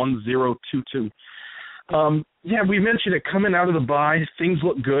 347-857-1022. Yeah, we mentioned it coming out of the bye. Things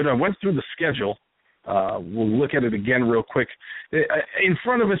look good. I went through the schedule. We'll look at it again real quick. In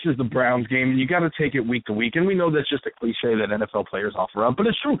front of us is the Browns game, and you got to take it week to week. And we know that's just a cliche that NFL players offer up, but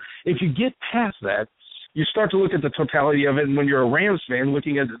it's true. If you get past that, you start to look at the totality of it, and when you're a Rams fan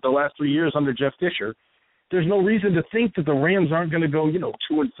looking at the last 3 years under Jeff Fisher, there's no reason to think that the Rams aren't going to go,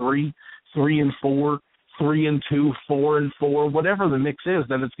 2-3, 3-4, 3-2, 4-4, whatever the mix is,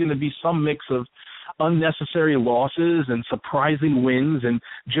 that it's going to be some mix of unnecessary losses and surprising wins and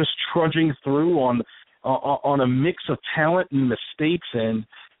just trudging through on a mix of talent and mistakes and,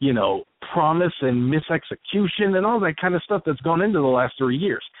 promise and misexecution and all that kind of stuff that's gone into the last 3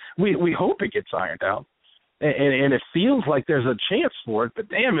 years. We hope it gets ironed out. And it feels like there's a chance for it, but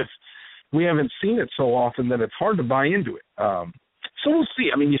damn, if we haven't seen it so often that it's hard to buy into it. So we'll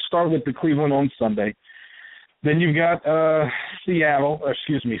see. I mean, you start with the Cleveland on Sunday. Then you've got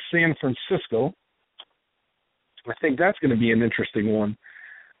San Francisco. I think that's going to be an interesting one.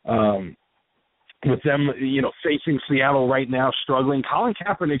 With them, facing Seattle right now, struggling. Colin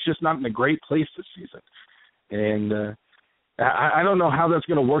Kaepernick's just not in a great place this season. And I don't know how that's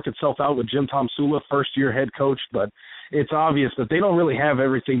going to work itself out with Jim Tomsula, first-year head coach, but it's obvious that they don't really have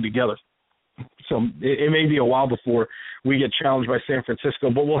everything together. So it may be a while before we get challenged by San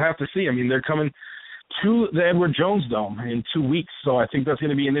Francisco, but we'll have to see. I mean, they're coming to the Edward Jones Dome in 2 weeks, so I think that's going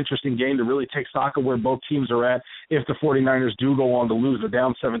to be an interesting game to really take stock of where both teams are at if the 49ers do go on to lose. They're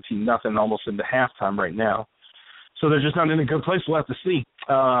down 17-0 almost into halftime right now. So they're just not in a good place. We'll have to see.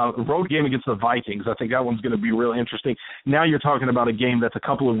 Road game against the Vikings, I think that one's going to be really interesting. Now you're talking about a game that's a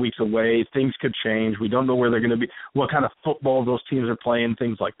couple of weeks away. Things could change. We don't know where they're going to be, what kind of football those teams are playing,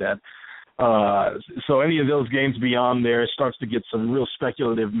 things like that. So any of those games beyond there, it starts to get some real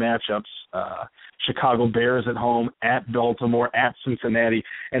speculative matchups. Chicago Bears at home, at Baltimore, at Cincinnati.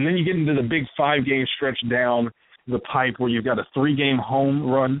 And then you get into the big 5-game stretch down the pipe where you've got a 3-game home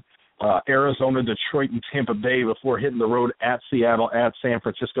run, Arizona, Detroit, and Tampa Bay before hitting the road at Seattle, at San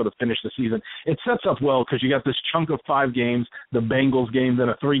Francisco to finish the season. It sets up well because you got this chunk of 5 games, the Bengals game, then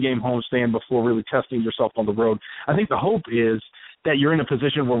a 3-game homestand before really testing yourself on the road. I think the hope is that you're in a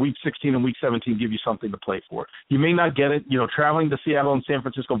position where Week 16 and Week 17 give you something to play for. You may not get it. Traveling to Seattle and San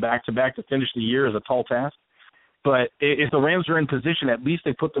Francisco back-to-back to finish the year is a tall task. But if the Rams are in position, at least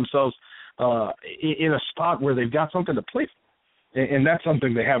they put themselves in a spot where they've got something to play for. And that's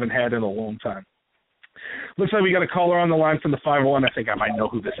something they haven't had in a long time. Looks like we got a caller on the line from the 501. I think I might know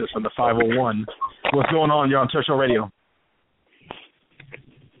who this is from the 501. What's going on? You're on Turf Show Radio.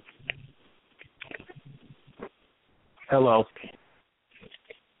 Hello.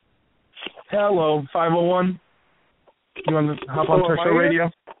 Hello, 501. You want to hop on Turf Show Radio?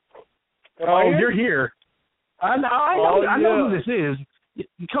 You're here. I know who this is.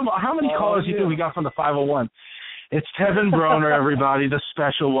 Come on, how many callers do you think we got from the 501? It's Tevin Broner, everybody, the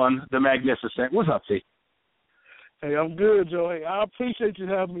special one, the magnificent. What's up, T? Hey, I'm good, Joe. Hey, I appreciate you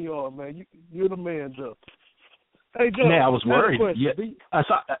having me on, man. You're the man, Joe. Hey, Joe. Man, I was worried. Yeah. What's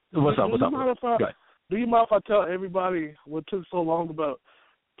up? Do you mind if I tell everybody what took so long about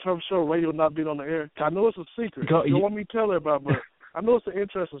Turf Show Radio not being on the air? I know it's a secret. You don't want me to tell everybody, but I know it's an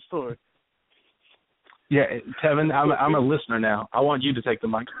interesting story. Yeah, Tevin, I'm a listener now. I want you to take the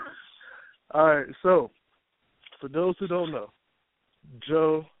mic. All right, so for those who don't know,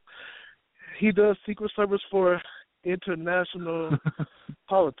 Joe, he does Secret Service for international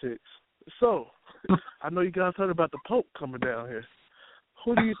politics. So I know you guys heard about the Pope coming down here.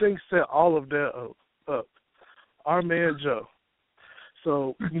 Who do you think set all of that up? Our man Joe.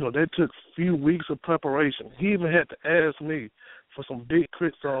 So, they took a few weeks of preparation. He even had to ask me for some big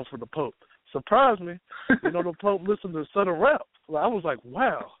crit songs for the Pope. Surprised me. The Pope listened to Southern rap. I was like,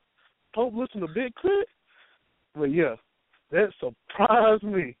 wow, Pope listened to Big Crit? But, yeah, that surprised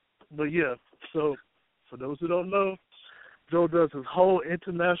me. But, yeah, so for those who don't know, Joe does his whole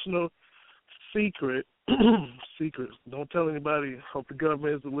international secret. Don't tell anybody. Hope the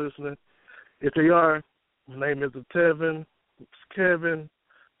government isn't listening. If they are, my name is Tevin. It's Kevin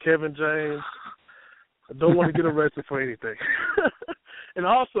James. I don't want to get arrested for anything. And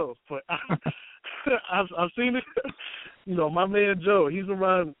also, I've seen it. You know, my man Joe, he's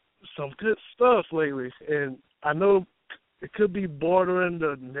around some good stuff lately, and I know it could be bordering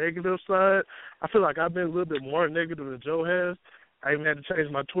the negative side. I feel like I've been a little bit more negative than Joe has. I even had to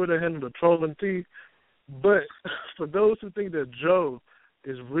change my Twitter handle to Trolling T. But for those who think that Joe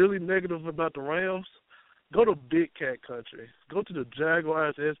is really negative about the Rams, go to Big Cat Country. Go to the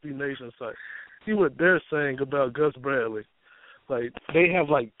Jaguars SB Nation site. See what they're saying about Gus Bradley. Like, they have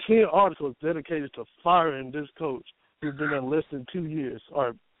like 10 articles dedicated to firing this coach who's been there less than 2 years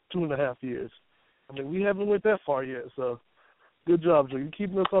or 2.5 years. I mean, we haven't went that far yet, so good job, Joe. You're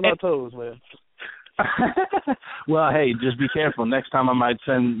keeping us on our toes, man. Well, hey, just be careful. Next time I might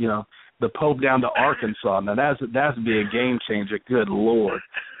send, the Pope down to Arkansas. Now, that's be a game changer. Good Lord.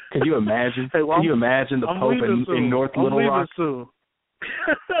 Can you imagine? Hey, well, Can you imagine the Pope in North Little Rock? Soon.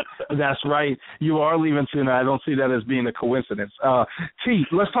 That's right. You are leaving soon. I don't see that as being a coincidence. T,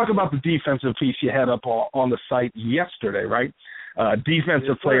 let's talk about the defensive piece you had up on the site yesterday, right?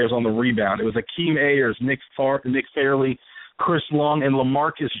 Defensive players on the rebound. It was Akeem Ayers, Nick Fairley, Chris Long, and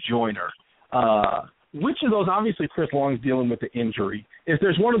LaMarcus Joyner. Which of those, obviously Chris Long's dealing with the injury. If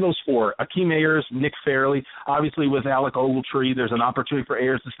there's one of those four, Akeem Ayers, Nick Fairley, obviously with Alec Ogletree, there's an opportunity for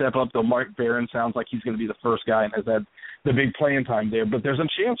Ayers to step up, though Mark Barron sounds like he's going to be the first guy and has had the big playing time there, but there's a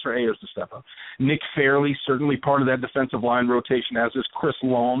chance for Ayers to step up. Nick Fairley, certainly part of that defensive line rotation, as is Chris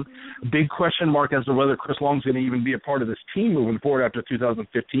Long. Big question mark as to whether Chris Long's going to even be a part of this team moving forward after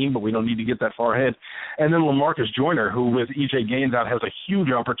 2015, but we don't need to get that far ahead. And then LaMarcus Joyner, who with E.J. Gaines out has a huge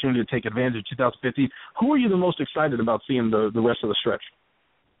opportunity to take advantage of 2015. Who are you the most excited about seeing the rest of the stretch?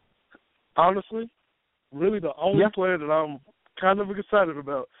 Honestly, really the only player that I'm kind of excited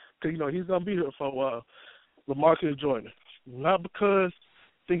about, because, he's going to be here for a while, LaMarcus Joyner. Not because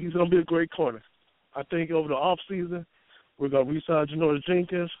I think he's going to be a great corner. I think over the offseason, we're going to re-sign Janoris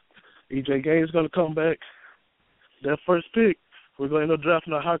Jenkins. E.J. Gaines is going to come back. That first pick, we're going to end up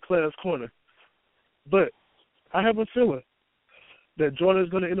drafting a high-class corner. But I have a feeling that Jordan is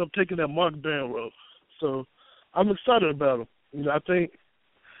going to end up taking that Mark Barron role. So I'm excited about him. I think,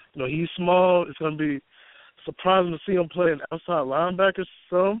 he's small. It's going to be surprising to see him play an outside linebacker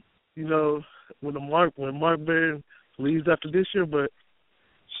some, when Mark Barron leaves after this year. But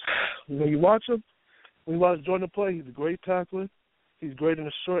when you watch him, when you watch Jordan play, he's a great tackler. He's great in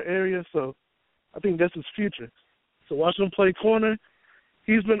the short area. So I think that's his future. So watching him play corner,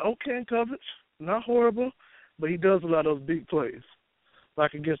 he's been okay in coverage, not horrible, but he does a lot of those big plays.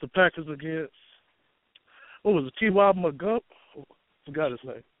 Like against the Packers what was it, T.Y. McGupp? Forgot his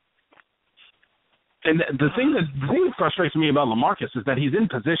name. And the thing that frustrates me about LaMarcus is that he's in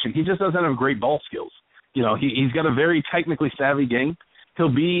position. He just doesn't have great ball skills. He's got a very technically savvy game. He'll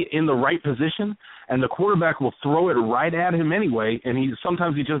be in the right position, and the quarterback will throw it right at him anyway, and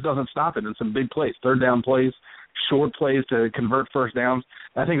sometimes he just doesn't stop it in some big plays, third down plays, short plays to convert first downs.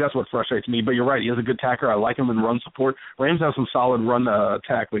 I think that's what frustrates me. But you're right. He is a good tackler. I like him in run support. Rams have some solid run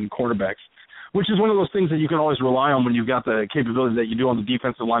tackling quarterbacks, which is one of those things that you can always rely on when you've got the capability that you do on the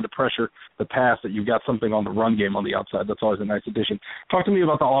defensive line to pressure the pass, that you've got something on the run game on the outside. That's always a nice addition. Talk to me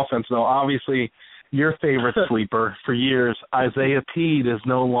about the offense, though. Obviously, your favorite sleeper for years, Isaiah Peed, is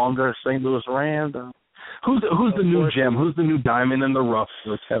no longer a St. Louis Rams. Who's the new gem? Who's the new diamond in the rough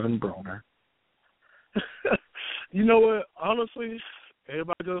with Kevin Broner? You know what? Honestly,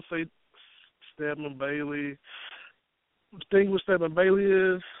 everybody going to say Stedman Bailey. The thing with Stedman Bailey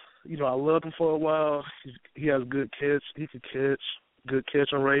is, I loved him for a while. He has good catch. He can catch, good catch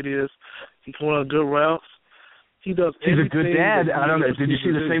on radius. He can run good routes. He's a good dad. I don't know. Did you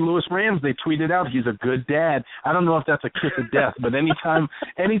see the St. Louis Rams? They tweeted out he's a good dad. I don't know if that's a kiss of death, but anytime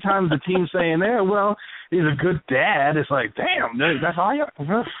the team's saying, well, he's a good dad, it's like, damn, that's all you.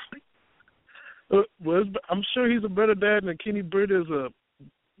 Well, I'm sure he's a better dad than Kenny Britt is a.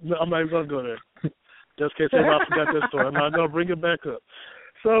 No, I'm not even gonna go there. Just in case I forgot that story. I'm not gonna bring it back up.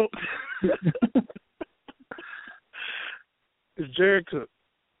 So it's Jared Cook.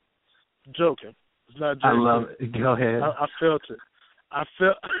 Joking. It's not Jared I love Cook. it. Go ahead. I felt it. I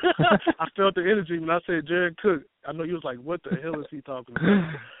felt the energy when I said Jared Cook. I know you was like, what the hell is he talking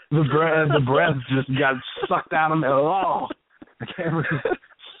about? the breath just got sucked out of me. Oh, I can't remember.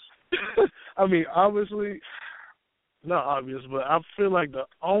 I mean, obviously, not obvious, but I feel like the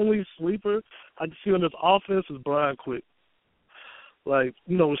only sleeper I can see on this offense is Brian Quick. Like,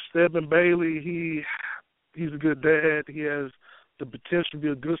 with Stedman Bailey, he's a good dad. He has the potential to be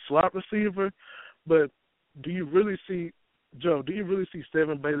a good slot receiver. But do you really see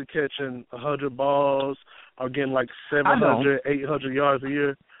Stedman Bailey catching 100 balls or getting like 700, 800 yards a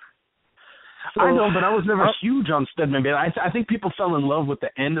year? So, I know, but I was never huge on Stedman Bailey. I think people fell in love with the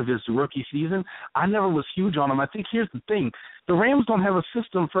end of his rookie season. I never was huge on him. I think here's the thing. The Rams don't have a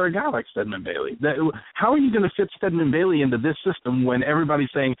system for a guy like Stedman Bailey. How are you going to fit Stedman Bailey into this system when everybody's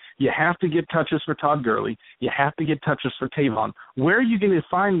saying you have to get touches for Todd Gurley, you have to get touches for Tavon? Where are you going to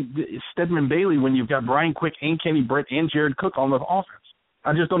find Stedman Bailey when you've got Brian Quick and Kenny Britt and Jared Cook on the offense?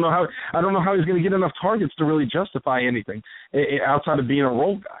 I just don't know how. I don't know how he's going to get enough targets to really justify anything outside of being a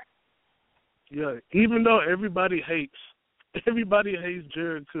role guy. Yeah, even though everybody hates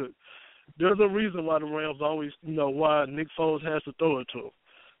Jared Cook, there's a reason why the Rams always, why Nick Foles has to throw it to him,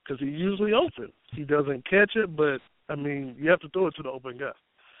 because he's usually open. He doesn't catch it, but, you have to throw it to the open guy.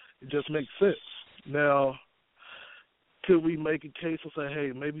 It just makes sense. Now, could we make a case and say,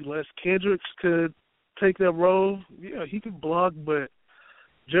 hey, maybe Les Kendricks could take that role? Yeah, he could block, but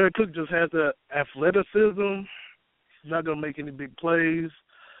Jared Cook just has the athleticism. He's not going to make any big plays.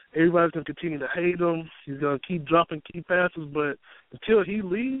 Everybody's going to continue to hate him. He's going to keep dropping key passes, but until he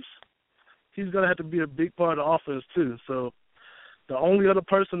leaves, he's going to have to be a big part of the offense too. So the only other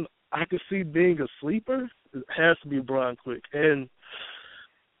person I could see being a sleeper has to be Brian Quick. And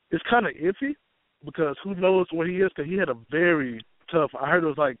it's kind of iffy because who knows where he is, because he had a very tough, I heard it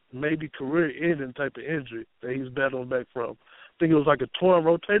was like maybe career-ending type of injury that he's battling back from. I think it was like a torn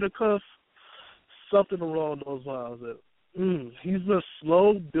rotator cuff, something along those lines. He's been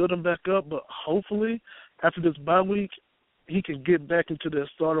slow building back up, but hopefully after this bye week, he can get back into that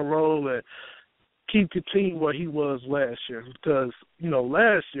starter role and keep continuing where he was last year. Because,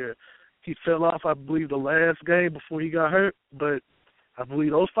 last year he fell off, I believe, the last game before he got hurt. But I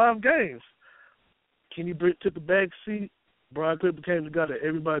believe those 5 games, Kenny Britt took the back seat. Brian Quick became the guy that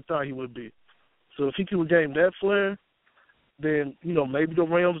everybody thought he would be. So if he can regain that flair, then, maybe the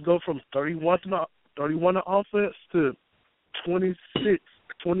Rams go from 31 on offense to 26th,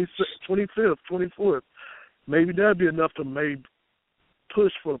 25th, 24th. Maybe that'd be enough to maybe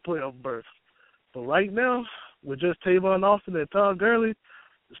push for a playoff berth. But right now, with just Tavon Austin and Todd Gurley,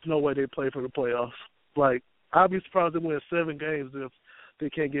 there's no way they play for the playoffs. Like, I'd be surprised if they win 7 games if they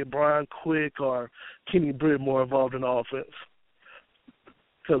can't get Brian Quick or Kenny Britt more involved in the offense.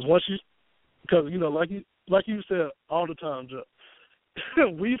 Because like you said all the time, Joe,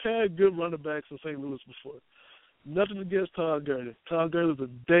 we've had good running backs in St. Louis before. Nothing against Todd Gurley. Todd Gurley's a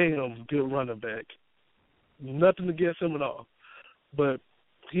damn good running back. Nothing against him at all. But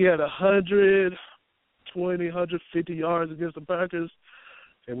he had 120, 150 yards against the Packers,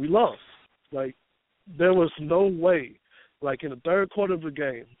 and we lost. Like, there was no way. Like, in the third quarter of the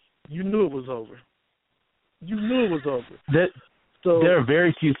game, you knew it was over. There are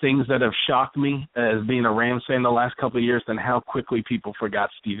very few things that have shocked me as being a Rams fan the last couple of years than how quickly people forgot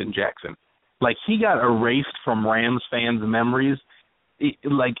Steven Jackson. Like, he got erased from Rams fans' memories,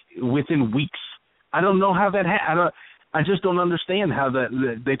 like, within weeks. I don't know how that happened. I just don't understand how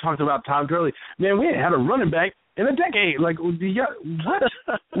that they talked about Todd Gurley. Man, we ain't had a running back in a decade. Like, what?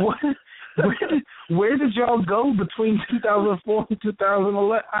 Where did y'all go between 2004 and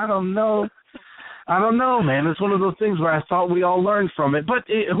 2011? I don't know. Man. It's one of those things where I thought we all learned from it. But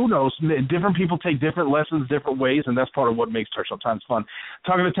who knows? Different people take different lessons different ways, and that's part of what makes Tertial Times fun.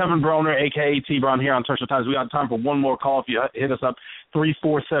 Talking to Tevin Broner, a.k.a. T-Brown, here on Tertial Times. We got time for one more call. If you hit us up,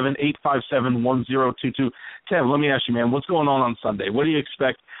 347-857-1022. Tev, let me ask you, man, what's going on Sunday? What do you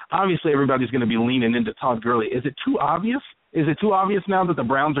expect? Obviously, everybody's going to be leaning into Todd Gurley. Is it too obvious? Is it too obvious now that the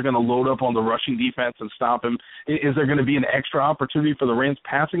Browns are going to load up on the rushing defense and stop him? Is there going to be an extra opportunity for the Rams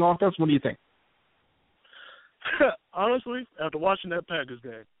passing offense? What do you think? Honestly, after watching that Packers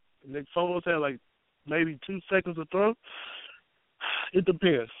game, Nick Foles had like maybe 2 seconds to throw. It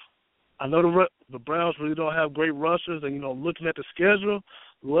depends. I know the Browns really don't have great rushers, and, looking at the schedule,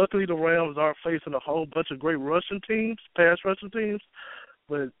 luckily the Rams are facing a whole bunch of great rushing teams, pass rushing teams,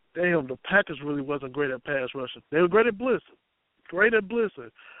 but damn, the Packers really wasn't great at pass rushing. They were great at blitzing.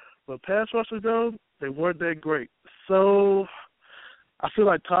 But pass rushers, though, they weren't that great. So I feel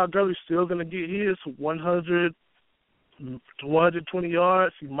like Todd Gurley's still going to get his 100 to 120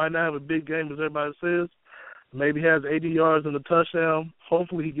 yards. He might not have a big game, as everybody says. Maybe has 80 yards and a touchdown.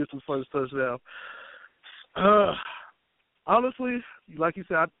 Hopefully he gets his first touchdown. Honestly, like you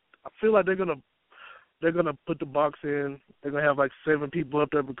said, I feel like they're gonna put the box in. They're gonna have like 7 people up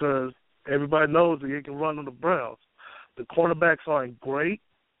there because everybody knows that he can run on the Browns. The cornerbacks aren't great,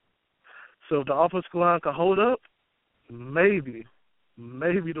 so if the offensive line can hold up, maybe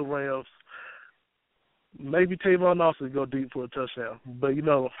the Rams, maybe Tavon Austin go deep for a touchdown. But,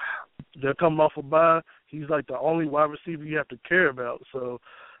 they're coming off a bye. He's like the only wide receiver you have to care about. So I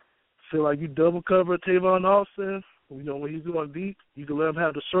feel like you double cover Tavon Austin, You know, when he's going deep, you can let him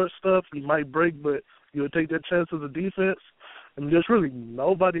have the short stuff. He might break, but you'll take that chance as a defense. And there's really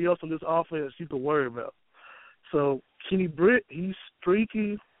nobody else on this offense you can worry about. So Kenny Britt, he's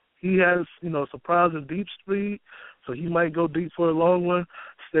streaky. He has, surprising deep speed, so he might go deep for a long one.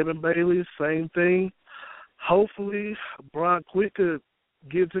 Stephen Bailey, same thing. Hopefully, Brian Quick could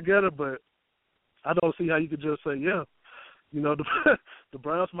get together, but I don't see how you could just say, yeah. The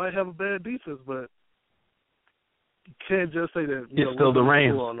Browns might have a bad defense, but you can't just say that. It's still the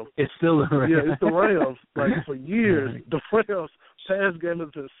Rams. It's still the Rams. Yeah, it's the Rams. Like, for years, the Rams pass game has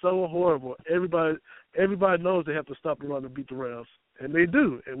been so horrible. Everybody knows they have to stop the run to beat the Rams, and they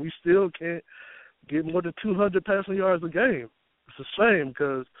do. And we still can't get more than 200 passing yards a game. It's a shame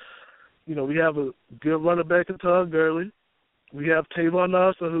because, we have a good running back in Todd Gurley. We have Tavon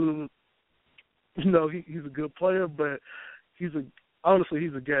Austin, who, he's a good player, but honestly,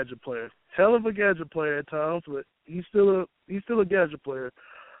 he's a gadget player. Hell of a gadget player at times, but he's still a gadget player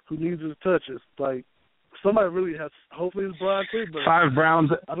who needs his touches. Like, somebody really has. Hopefully, it's Brian Quick. But 5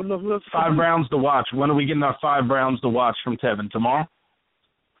 Browns. I don't know who else. 5 Browns to watch. When are we getting our 5 Browns to watch from Tevin? Tomorrow?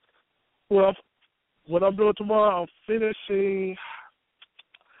 Well, what I'm doing tomorrow, I'm finishing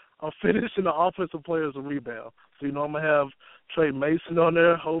the offensive players and rebound. So, I'm going to have Trey Mason on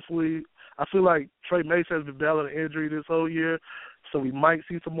there. Hopefully, I feel like Trey Mason has been battling an injury this whole year, so we might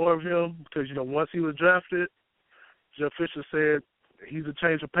see some more of him because, once he was drafted, Jeff Fisher said he's a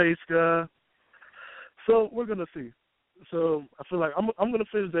change of pace guy. So we're going to see. So I feel like I'm going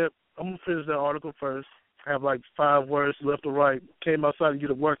to finish that. I'm going to finish that article first. I have like 5 words left or right. Came outside to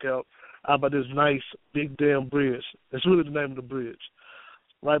get a workout out by this nice big damn bridge. That's really the name of the bridge.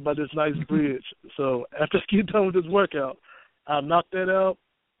 Right by this nice bridge. So after I get done with this workout, I'll knock that out.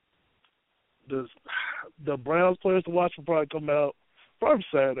 The Browns players to watch will probably come out probably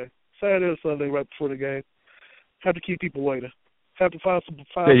Saturday or Sunday right before the game. Have to keep people waiting. Have to find some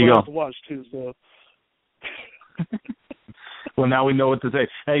Browns to watch too. So. Well, now we know what to say.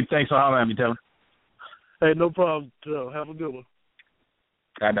 Hey, thanks for hollering at me, Tevin. Hey, no problem, Joe. Have a good one.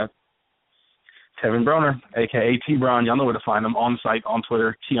 I know. Tevin Broner, a.k.a. T. Brown. Y'all know where to find him on site, on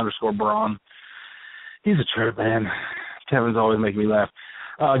Twitter, T_Braun. He's a trip, man. Tevin's always making me laugh.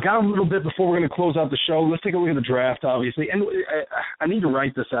 Got a little bit before we're going to close out the show. Let's take a look at the draft, obviously. And I need to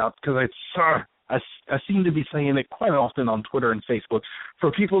write this out because I seem to be saying it quite often on Twitter and Facebook.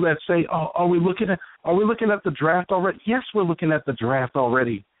 For people that say, "Oh, are we looking at the draft already?" Yes, we're looking at the draft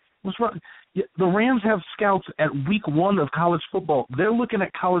already. What's wrong? The Rams have scouts at week 1 of college football. They're looking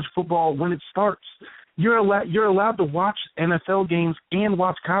at college football when it starts. You're allowed to watch NFL games and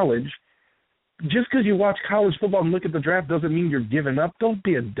watch college. Just because you watch college football and look at the draft doesn't mean you're giving up. Don't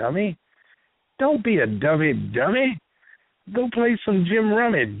be a dummy. Don't be a dummy. Go play some Jim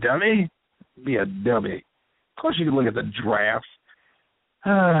Rummy, dummy. Be a dummy. Of course you can look at the draft.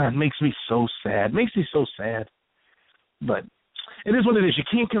 It makes me so sad. But it is what it is. You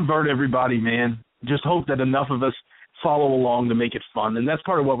can't convert everybody, man. Just hope that enough of us follow along to make it fun. And that's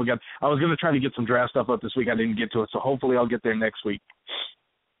part of what we got. I was going to try to get some draft stuff up this week. I didn't get to it, so hopefully I'll get there next week.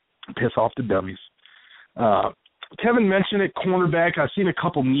 Piss off the dummies. Kevin mentioned it, cornerback. I've seen a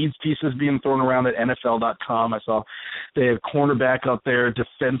couple needs pieces being thrown around at NFL.com. I saw they have cornerback up there,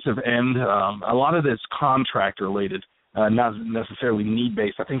 defensive end. A lot of this contract related, not necessarily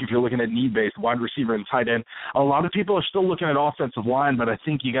need-based. I think if you're looking at need-based, wide receiver and tight end, a lot of people are still looking at offensive line, but I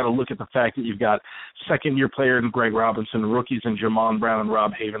think you got to look at the fact that you've got second-year player in Greg Robinson, rookies in Jamon Brown and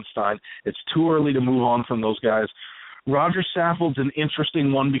Rob Havenstein. It's too early to move on from those guys. Roger Saffold's an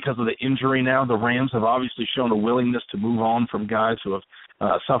interesting one because of the injury now. The Rams have obviously shown a willingness to move on from guys who have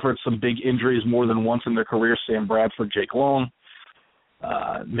suffered some big injuries more than once in their career, Sam Bradford, Jake Long.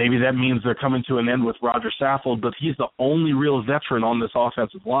 Maybe that means they're coming to an end with Roger Saffold, but he's the only real veteran on this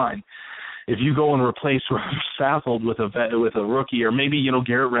offensive line. If you go and replace Roger Saffold with a rookie, or maybe,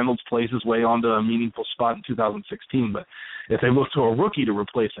 Garrett Reynolds plays his way onto a meaningful spot in 2016, but if they look to a rookie to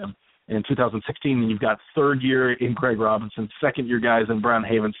replace him, in 2016, and you've got third year in Greg Robinson, second year guys in Brown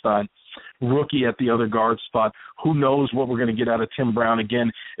Havenstein, rookie at the other guard spot. Who knows what we're going to get out of Tim Brown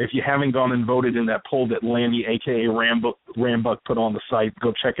again? If you haven't gone and voted in that poll that Lanny, a.k.a. Rambuck, put on the site,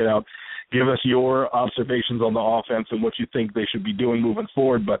 go check it out. Give us your observations on the offense and what you think they should be doing moving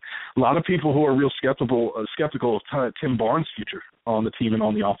forward. But a lot of people who are real skeptical of Tim Barnes' future on the team and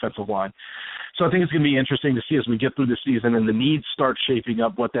on the offensive line. So I think it's going to be interesting to see as we get through the season and the needs start shaping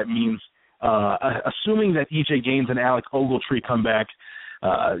up what that means. Assuming that E.J. Gaines and Alec Ogletree come back,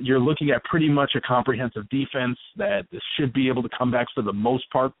 you're looking at pretty much a comprehensive defense that should be able to come back for the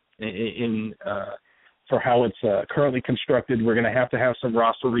most part for how it's currently constructed. We're going to have some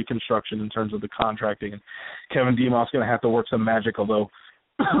roster reconstruction in terms of the contracting. And Kevin Demoff's going to have to work some magic, although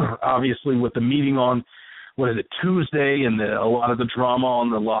obviously with the meeting on, Tuesday, and a lot of the drama on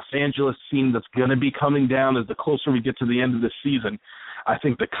the Los Angeles scene that's going to be coming down as the closer we get to the end of the season, I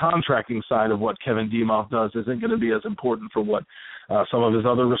think the contracting side of what Kevin Demoff does isn't going to be as important for what some of his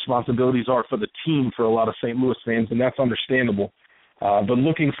other responsibilities are for the team for a lot of St. Louis fans, and that's understandable. But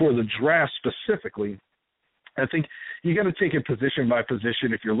looking for the draft specifically, I think you got to take it position by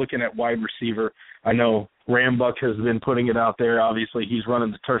position. If you're looking at wide receiver, I know Rambuck has been putting it out there. Obviously, he's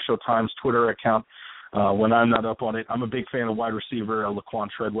running the Tertial Times Twitter account when I'm not up on it. I'm a big fan of wide receiver Laquan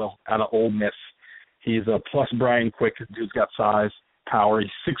Treadwell out of Ole Miss. He's a plus Brian Quick. Dude's got size, power.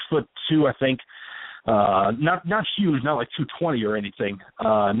 He's 6'2", I think. Not huge, not like 220 or anything.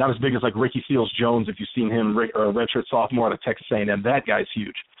 Not as big as like Ricky Seals-Jones, if you've seen him, redshirt sophomore out of Texas A&M. That guy's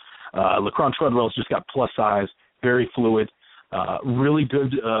huge. Laquan Treadwell's just got plus size, very fluid, really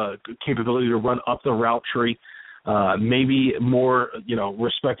good capability to run up the route tree. Maybe more,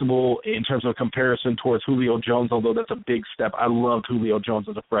 respectable in terms of comparison towards Julio Jones, although that's a big step. I loved Julio Jones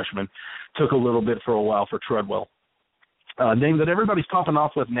as a freshman. Took a little bit for a while for Treadwell. Name that everybody's popping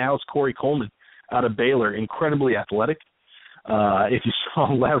off with now is Corey Coleman out of Baylor, incredibly athletic. If you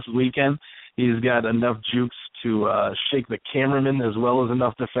saw last weekend, he's got enough jukes to shake the cameraman as well as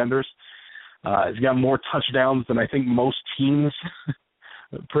enough defenders. He's got more touchdowns than I think most teams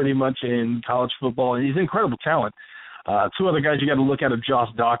pretty much in college football. And he's an incredible talent. Two other guys you got to look at are Josh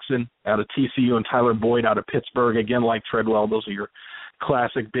Doxson out of TCU and Tyler Boyd out of Pittsburgh. Again, like Treadwell, those are your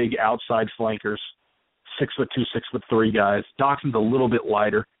classic big outside flankers, 6'2", 6'3" guys. Doxson's a little bit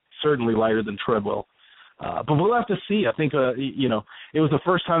lighter, certainly lighter than Treadwell. But we'll have to see. I think, it was the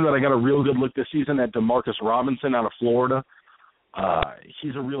first time that I got a real good look this season at DeMarcus Robinson out of Florida.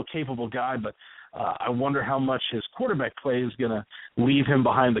 He's a real capable guy, but I wonder how much his quarterback play is going to leave him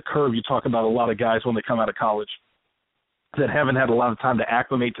behind the curve. You talk about a lot of guys when they come out of college that haven't had a lot of time to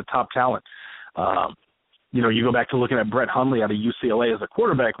acclimate to top talent. You go back to looking at Brett Hundley out of UCLA as a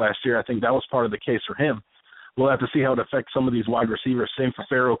quarterback last year. I think that was part of the case for him. We'll have to see how it affects some of these wide receivers. Same for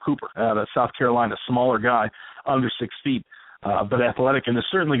Pharaoh Cooper out of South Carolina, smaller guy, under 6 feet, but athletic, and is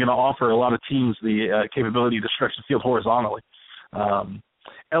certainly going to offer a lot of teams the capability to stretch the field horizontally.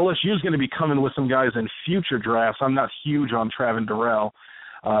 LSU is going to be coming with some guys in future drafts. I'm not huge on Travin Durrell,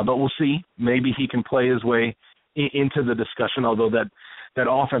 but we'll see. Maybe he can play his way into the discussion, although that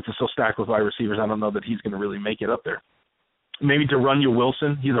offense is so stacked with wide receivers, I don't know that he's going to really make it up there. Maybe Darunya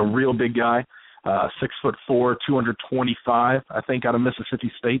Wilson. He's a real big guy. 6'4", 225, I think, out of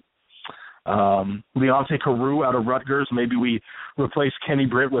Mississippi State. Leonte Carew out of Rutgers. Maybe we replace Kenny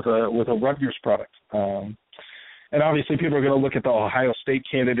Britt with a Rutgers product. And obviously people are going to look at the Ohio State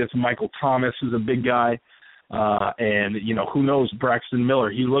candidates. Michael Thomas, who's a big guy. And, who knows, Braxton Miller.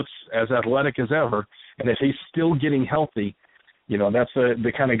 He looks as athletic as ever. And if he's still getting healthy, that's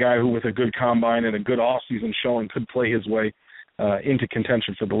the kind of guy who, with a good combine and a good offseason showing, could play his way into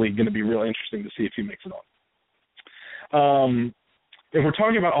contention for the league. Going to be real interesting to see if he makes it on. If we're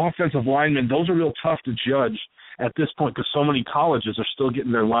talking about offensive linemen, those are real tough to judge at this point because so many colleges are still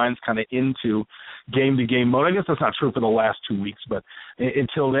getting their lines kind of into game-to-game mode. I guess that's not true for the last 2 weeks, but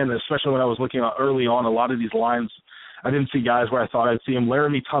until then, especially when I was looking at early on, a lot of these lines, I didn't see guys where I thought I'd see them.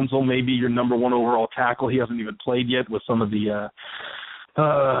 Laramie Tunsil may be your number one overall tackle. He hasn't even played yet with some of the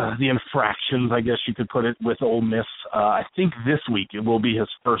infractions, I guess you could put it, with Ole Miss. I think this week it will be his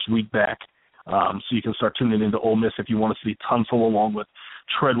first week back. So you can start tuning into Ole Miss if you want to see Tunsil along with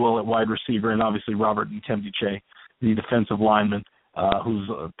Treadwell at wide receiver and obviously Robert Nkemdiche, the defensive lineman, who's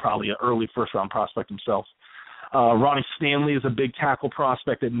probably an early first-round prospect himself. Ronnie Stanley is a big tackle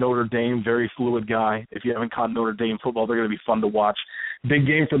prospect at Notre Dame, very fluid guy. If you haven't caught Notre Dame football, they're going to be fun to watch. Big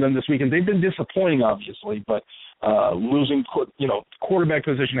game for them this weekend. They've been disappointing, obviously, but losing, quarterback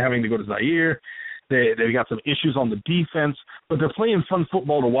position, having to go to Zaire. They got some issues on the defense, but they're playing fun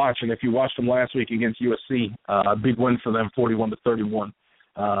football to watch. And if you watched them last week against USC, big win for them, 41-31,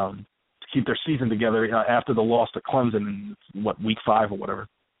 to keep their season together after the loss to Clemson in week 5 or whatever.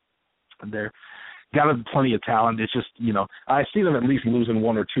 And they're got plenty of talent. It's just I see them at least losing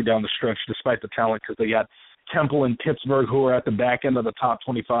 1 or 2 down the stretch, despite the talent, because they got Temple and Pittsburgh, who are at the back end of the top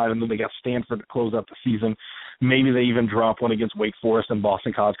 25, and then they got Stanford to close out the season. Maybe they even drop one against Wake Forest and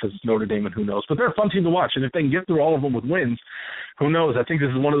Boston College because it's Notre Dame, and who knows. But they're a fun team to watch, and if they can get through all of them with wins, who knows? I think this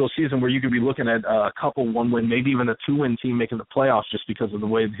is one of those seasons where you could be looking at a couple 1-win, maybe even a 2-win team making the playoffs just because of the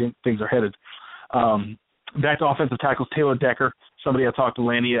way things are headed. Back to offensive tackles, Taylor Decker, somebody I talked to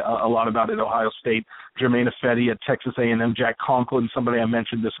Lanny a lot about at Ohio State, Jermaine Ifedi at Texas A&M, Jack Conklin, somebody I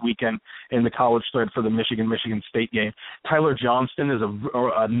mentioned this weekend in the college thread for the Michigan State game. Tyler Johnston is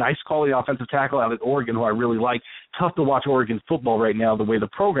a nice quality offensive tackle out at Oregon who I really like. Tough to watch Oregon football right now the way the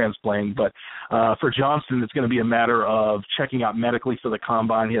program's playing, but for Johnston it's going to be a matter of checking out medically for the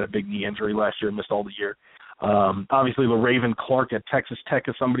combine. He had a big knee injury last year, missed all the year. Obviously, LaRaven Clark at Texas Tech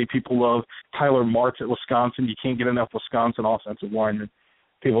is somebody people love. Tyler Martz at Wisconsin. You can't get enough Wisconsin offensive linemen.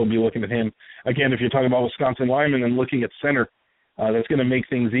 People will be looking at him. Again, if you're talking about Wisconsin linemen and looking at center, that's going to make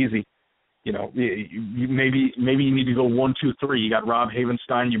things easy. You know, maybe you need to go 1, 2, 3. You got Rob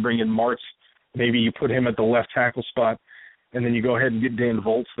Havenstein. You bring in Martz. Maybe you put him at the left tackle spot, and then you go ahead and get Dan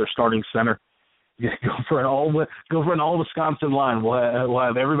Volz, their starting center. Go for an all Wisconsin line. We'll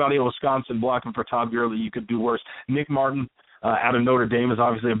have everybody at Wisconsin blocking for Todd Gurley. You could do worse. Nick Martin out of Notre Dame is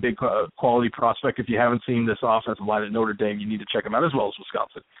obviously a big quality prospect. If you haven't seen this offensive line at Notre Dame, you need to check him out, as well as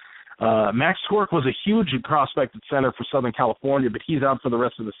Wisconsin. Max Torque was a huge prospect at center for Southern California, but he's out for the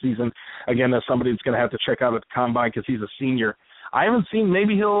rest of the season. Again, that's somebody that's going to have to check out at the combine because he's a senior. I haven't seen.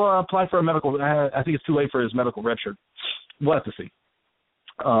 Maybe he'll apply for a medical. I think it's too late for his medical redshirt. We'll have to see.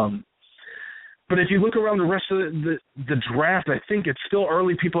 But if you look around the rest of the draft, I think it's still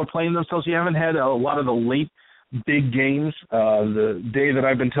early. People are playing themselves. You haven't had a lot of the late big games. The day that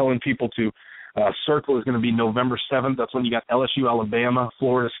I've been telling people to circle is going to be November 7th. That's when you got LSU, Alabama,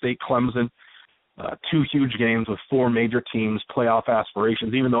 Florida State, Clemson. 2 huge games with 4 major teams, playoff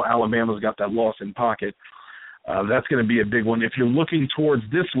aspirations, even though Alabama's got that loss in pocket. That's going to be a big one. If you're looking towards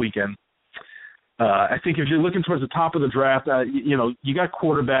this weekend, I think if you're looking towards the top of the draft, you got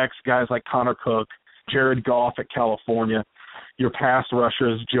quarterbacks, guys like Connor Cook, Jared Goff at California. Your pass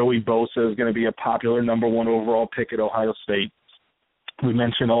rushers, Joey Bosa is going to be a popular number 1 overall pick at Ohio State. We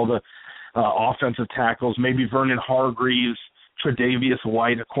mentioned all the offensive tackles, maybe Vernon Hargreaves, Tre'Davious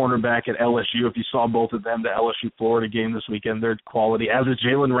White, a cornerback at LSU. If you saw both of them, the LSU-Florida game this weekend, they're quality, as is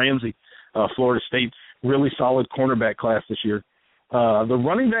Jalen Ramsey, Florida State. Really solid cornerback class this year. The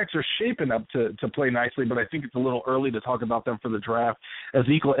running backs are shaping up to play nicely, but I think it's a little early to talk about them for the draft.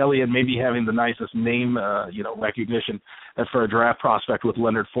 Ezekiel Elliott maybe having the nicest name, recognition for a draft prospect with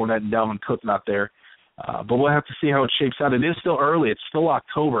Leonard Fournette and Dalvin Cook not there. But we'll have to see how it shapes out. It is still early. It's still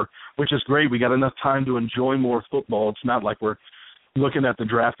October, which is great. We got enough time to enjoy more football. It's not like we're looking at the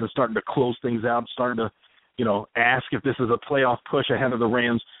draft and starting to close things out, starting to, ask if this is a playoff push ahead of the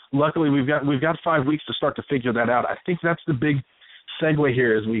Rams. Luckily, we've got 5 weeks to start to figure that out. I think that's the big segue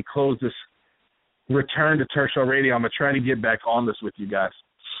here as we close this return to Turf Show Radio. I'm going to try to get back on this with you guys.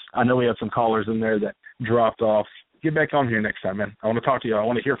 I know we had some callers in there that dropped off. Get back on here next time, man. I want to talk to you. I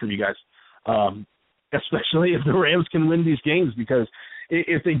want to hear from you guys, especially if the Rams can win these games, because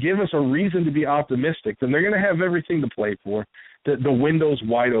if they give us a reason to be optimistic, then they're going to have everything to play for. The window's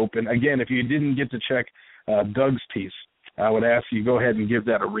wide open. Again, if you didn't get to check Doug's piece, I would ask you go ahead and give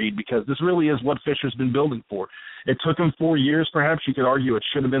that a read, because this really is what Fisher's been building for. It took him 4 years, perhaps. You could argue it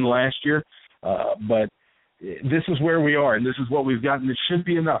should have been last year, but this is where we are, and this is what we've gotten. It should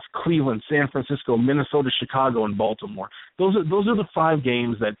be enough. Cleveland, San Francisco, Minnesota, Chicago, and Baltimore. Those are the 5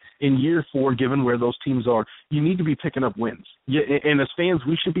 games that in year 4, given where those teams are, you need to be picking up wins. And as fans,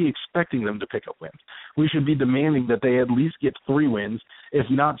 we should be expecting them to pick up wins. We should be demanding that they at least get 3 wins, if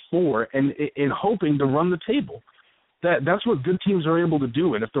not 4, and hoping to run the table. That's what good teams are able to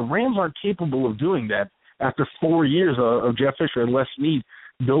do. And if the Rams aren't capable of doing that after 4 years of Jeff Fisher and Les Snead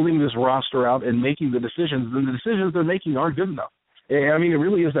building this roster out and making the decisions, then the decisions they're making aren't good enough. I mean, it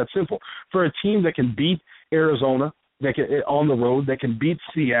really is that simple. For a team that can beat Arizona on the road, that can beat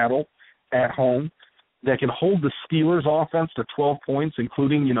Seattle at home, that can hold the Steelers' offense to 12 points,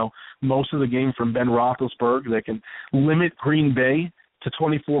 including, most of the game from Ben Roethlisberger, that can limit Green Bay to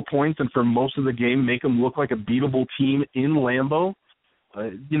 24 points and for most of the game make them look like a beatable team in Lambeau.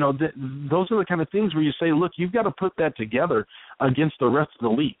 Those are the kind of things where you say, look, you've got to put that together against the rest of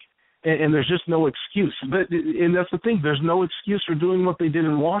the league. And there's just no excuse. And that's the thing. There's no excuse for doing what they did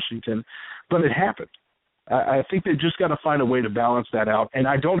in Washington, but it happened. I think they've just got to find a way to balance that out, and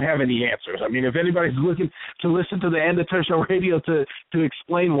I don't have any answers. I mean, if anybody's looking to listen to the end of Turf Show Radio to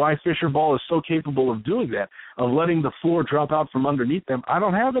explain why Fisher Ball is so capable of doing that, of letting the floor drop out from underneath them, I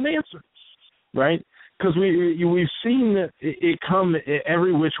don't have an answer, right? Because we've seen it come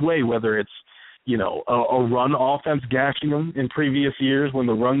every which way, whether it's, a run offense gashing them in previous years when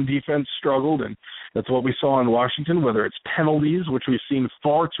the run defense struggled, and That's what we saw in Washington, whether it's penalties, which we've seen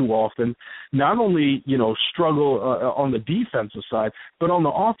far too often, not only, struggle on the defensive side, but on the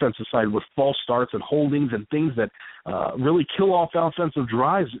offensive side with false starts and holdings and things that really kill off offensive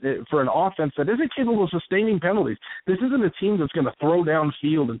drives for an offense that isn't capable of sustaining penalties. This isn't a team that's going to throw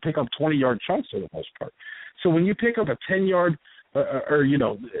downfield and pick up 20-yard chunks for the most part. So when you pick up a 10-yard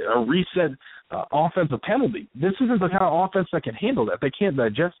a reset offensive penalty, this isn't the kind of offense that can handle that. They can't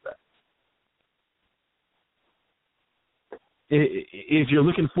digest that. If you're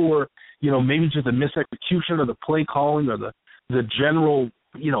looking for, maybe just a misexecution of the play calling or the general,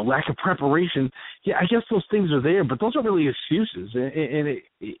 lack of preparation, I guess those things are there, but those are really excuses, and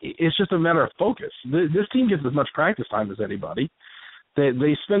it's just a matter of focus. This team gets as much practice time as anybody.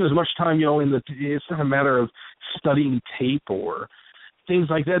 They spend as much time, it's not a matter of studying tape or things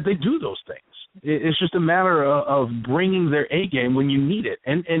like that. They do those things. It's just a matter of bringing their A game when you need it,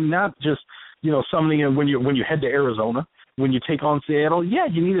 and not just, summoning it when you head to Arizona. When you take on Seattle,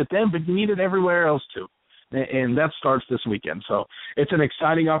 you need it then, but you need it everywhere else too. And that starts this weekend. So it's an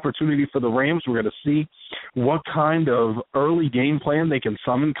exciting opportunity for the Rams. We're going to see what kind of early game plan they can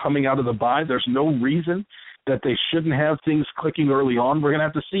summon coming out of the bye. There's no reason that they shouldn't have things clicking early on. We're going to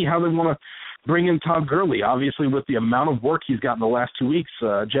have to see how they want to bring in Todd Gurley. Obviously, with the amount of work he's got in the last 2 weeks,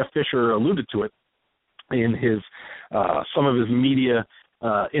 Jeff Fisher alluded to it in his some of his media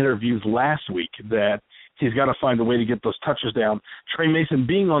interviews last week, that he's got to find a way to get those touches down. Trey Mason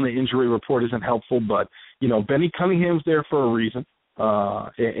being on the injury report isn't helpful, but, Benny Cunningham's there for a reason.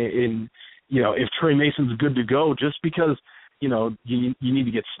 If Trey Mason's good to go, just because, you need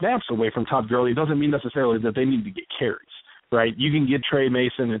to get snaps away from Todd Gurley, doesn't mean necessarily that they need to get carries, right? You can get Trey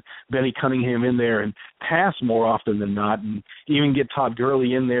Mason and Benny Cunningham in there and pass more often than not, and even get Todd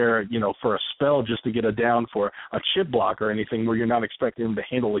Gurley in there, for a spell just to get a down for a chip block or anything where you're not expecting him to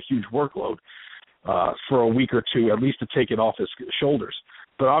handle a huge workload for a week or two, at least to take it off his shoulders.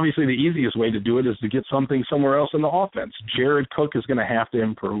 But obviously the easiest way to do it is to get something somewhere else in the offense. Jared Cook is going to have to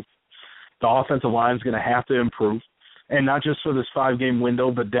improve. The offensive line is going to have to improve. And not just for this 5-game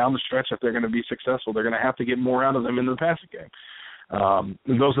window, but down the stretch, if they're going to be successful, they're going to have to get more out of them in the passing game.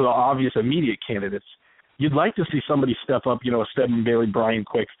 And those are the obvious immediate candidates. You'd like to see somebody step up, Stedman Bailey, Brian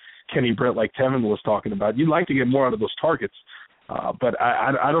Quick, Kenny Britt, like Tevin was talking about. You'd like to get more out of those targets. But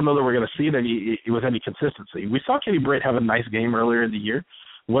I don't know that we're going to see it with any consistency. We saw Kenny Britt have a nice game earlier in the year.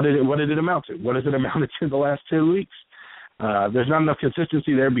 What did it amount to? What has it amounted to the last 2 weeks? There's not enough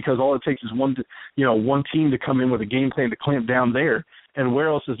consistency there, because all it takes is one team to come in with a game plan to clamp down there. And where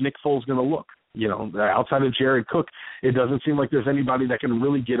else is Nick Foles going to look? Outside of Jared Cook, it doesn't seem like there's anybody that can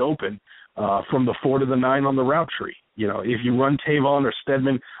really get open from the 4 to the 9 on the route tree. If you run Tavon or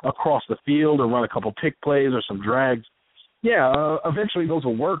Stedman across the field or run a couple pick plays or some drags, eventually those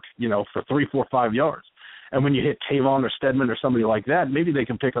will work, for 3, 4, 5 yards. And when you hit Tavon or Stedman or somebody like that, maybe they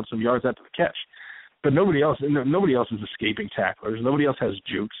can pick up some yards after the catch. But nobody else is escaping tacklers. Nobody else has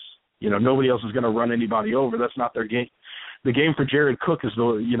jukes. Nobody else is going to run anybody over. That's not their game. The game for Jared Cook is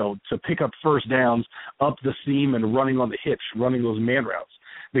to pick up first downs up the seam and running on the hitch, running those man routes.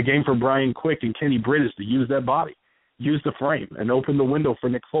 The game for Brian Quick and Kenny Britt is to use that body, use the frame, and open the window for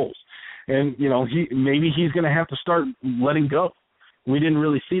Nick Foles. And maybe he's going to have to start letting go. We didn't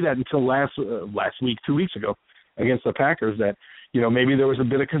really see that until last week, 2 weeks ago, against the Packers, that maybe there was a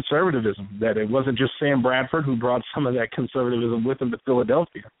bit of conservatism, that it wasn't just Sam Bradford who brought some of that conservatism with him to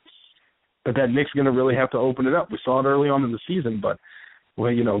Philadelphia, but that Nick's going to really have to open it up. We saw it early on in the season, but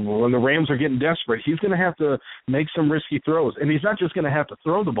when the Rams are getting desperate, he's going to have to make some risky throws, and he's not just going to have to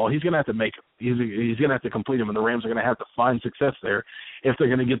throw the ball. He's going to have to make them. He's going to have to complete them, and the Rams are going to have to find success there if they're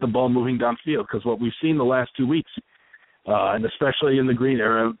going to get the ball moving downfield, because what we've seen the last 2 weeks, and especially in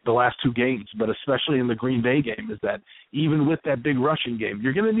the last 2 games, but especially in the Green Bay game, is that even with that big rushing game,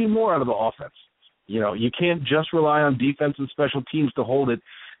 you're going to need more out of the offense. You can't just rely on defense and special teams to hold it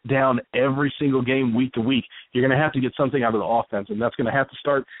down every single game, week to week. You're going to have to get something out of the offense, and that's going to have to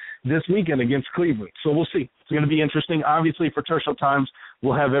start this weekend against Cleveland. So we'll see. It's going to be interesting. Obviously, for Tertial Times,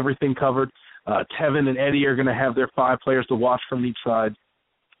 we'll have everything covered. Tevin and Eddie are going to have their 5 players to watch from each side.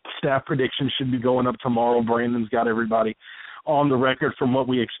 Staff predictions should be going up tomorrow. Brandon's got everybody on the record from what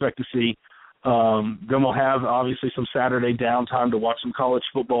we expect to see. Then we'll have, obviously, some Saturday downtime to watch some college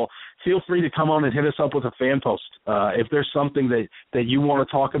football. Feel free to come on and hit us up with a fan post. If there's something that you want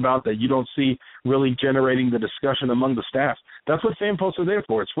to talk about that you don't see really generating the discussion among the staff, that's what fan posts are there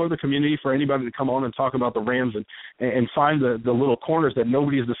for. It's for the community, for anybody to come on and talk about the Rams and find the little corners that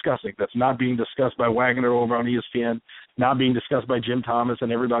nobody is discussing, that's not being discussed by Wagner over on ESPN, not being discussed by Jim Thomas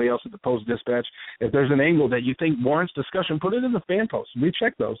and everybody else at the Post-Dispatch. If there's an angle that you think warrants discussion, put it in the fan post. We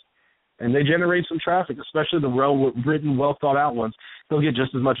check those. and they generate some traffic, especially the well-written, well-thought-out ones. They'll get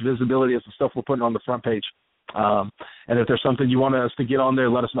just as much visibility as the stuff we're putting on the front page. And if there's something you want us to get on there,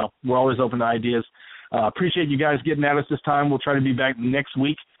 let us know. We're always open to ideas. Appreciate you guys getting at us this time. We'll try to be back next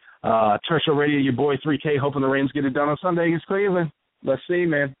week. Terrestrial Radio, your boy 3K, hoping the Rams get it done on Sunday against Cleveland. Let's see,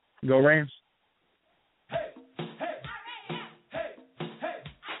 man. Go Rams.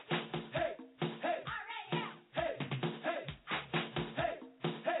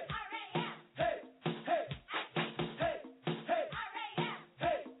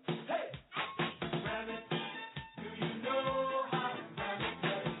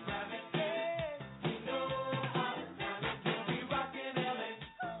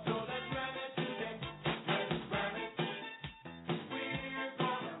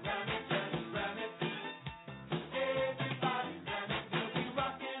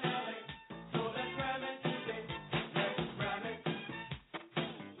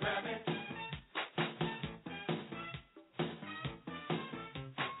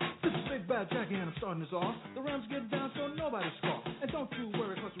 Jackie and I'm starting this off. The Rams get down so nobody scoff. And don't you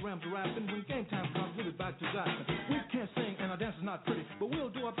worry, cause the Rams are rapping. When game time comes, we'll be back to Jackson. We can't sing and our dance is not pretty, but we'll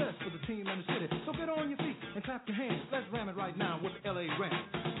do our best for the team and the city. So get on your feet and clap your hands. Let's ram it right now with the LA Rams.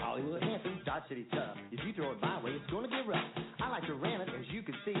 Hollywood Hampton, Dodge City tough. If you throw it my way, it's gonna get rough. I like to ram it, as you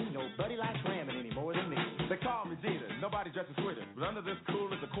can see. Nobody likes ramming any more than me. They call me Jeter, nobody dresses sweeter. But under this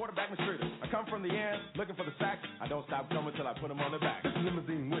cool is a quarterback mistreater. I come from the air, looking for the sack. I don't stop coming till I put them on their back. This is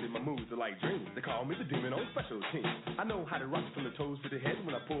limousine with it, my moves are like dreams. They call me the demon on special teams. I know how to rock from the toes to the head.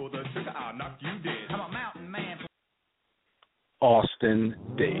 When I pull the trigger, I'll knock you dead. I'm a mountain man. Austin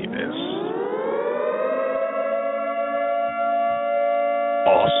Davis.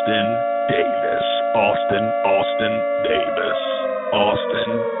 Austin Davis. Austin Davis.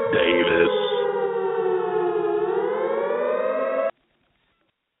 Austin Davis.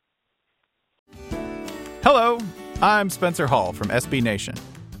 Hello, I'm Spencer Hall from SB Nation,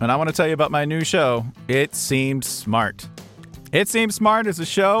 and I want to tell you about my new show, It Seemed Smart. It Seemed Smart is a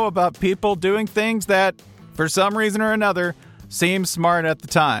show about people doing things that, for some reason or another, seem smart at the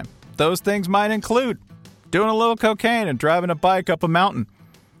time. Those things might include doing a little cocaine and driving a bike up a mountain.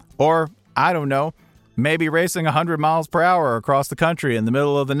 Or, I don't know, maybe racing 100 miles per hour across the country in the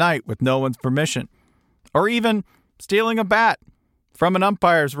middle of the night with no one's permission. Or even stealing a bat from an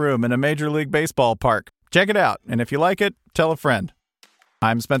umpire's room in a Major League Baseball park. Check it out, and if you like it, tell a friend.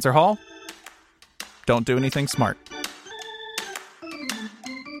 I'm Spencer Hall. Don't do anything smart.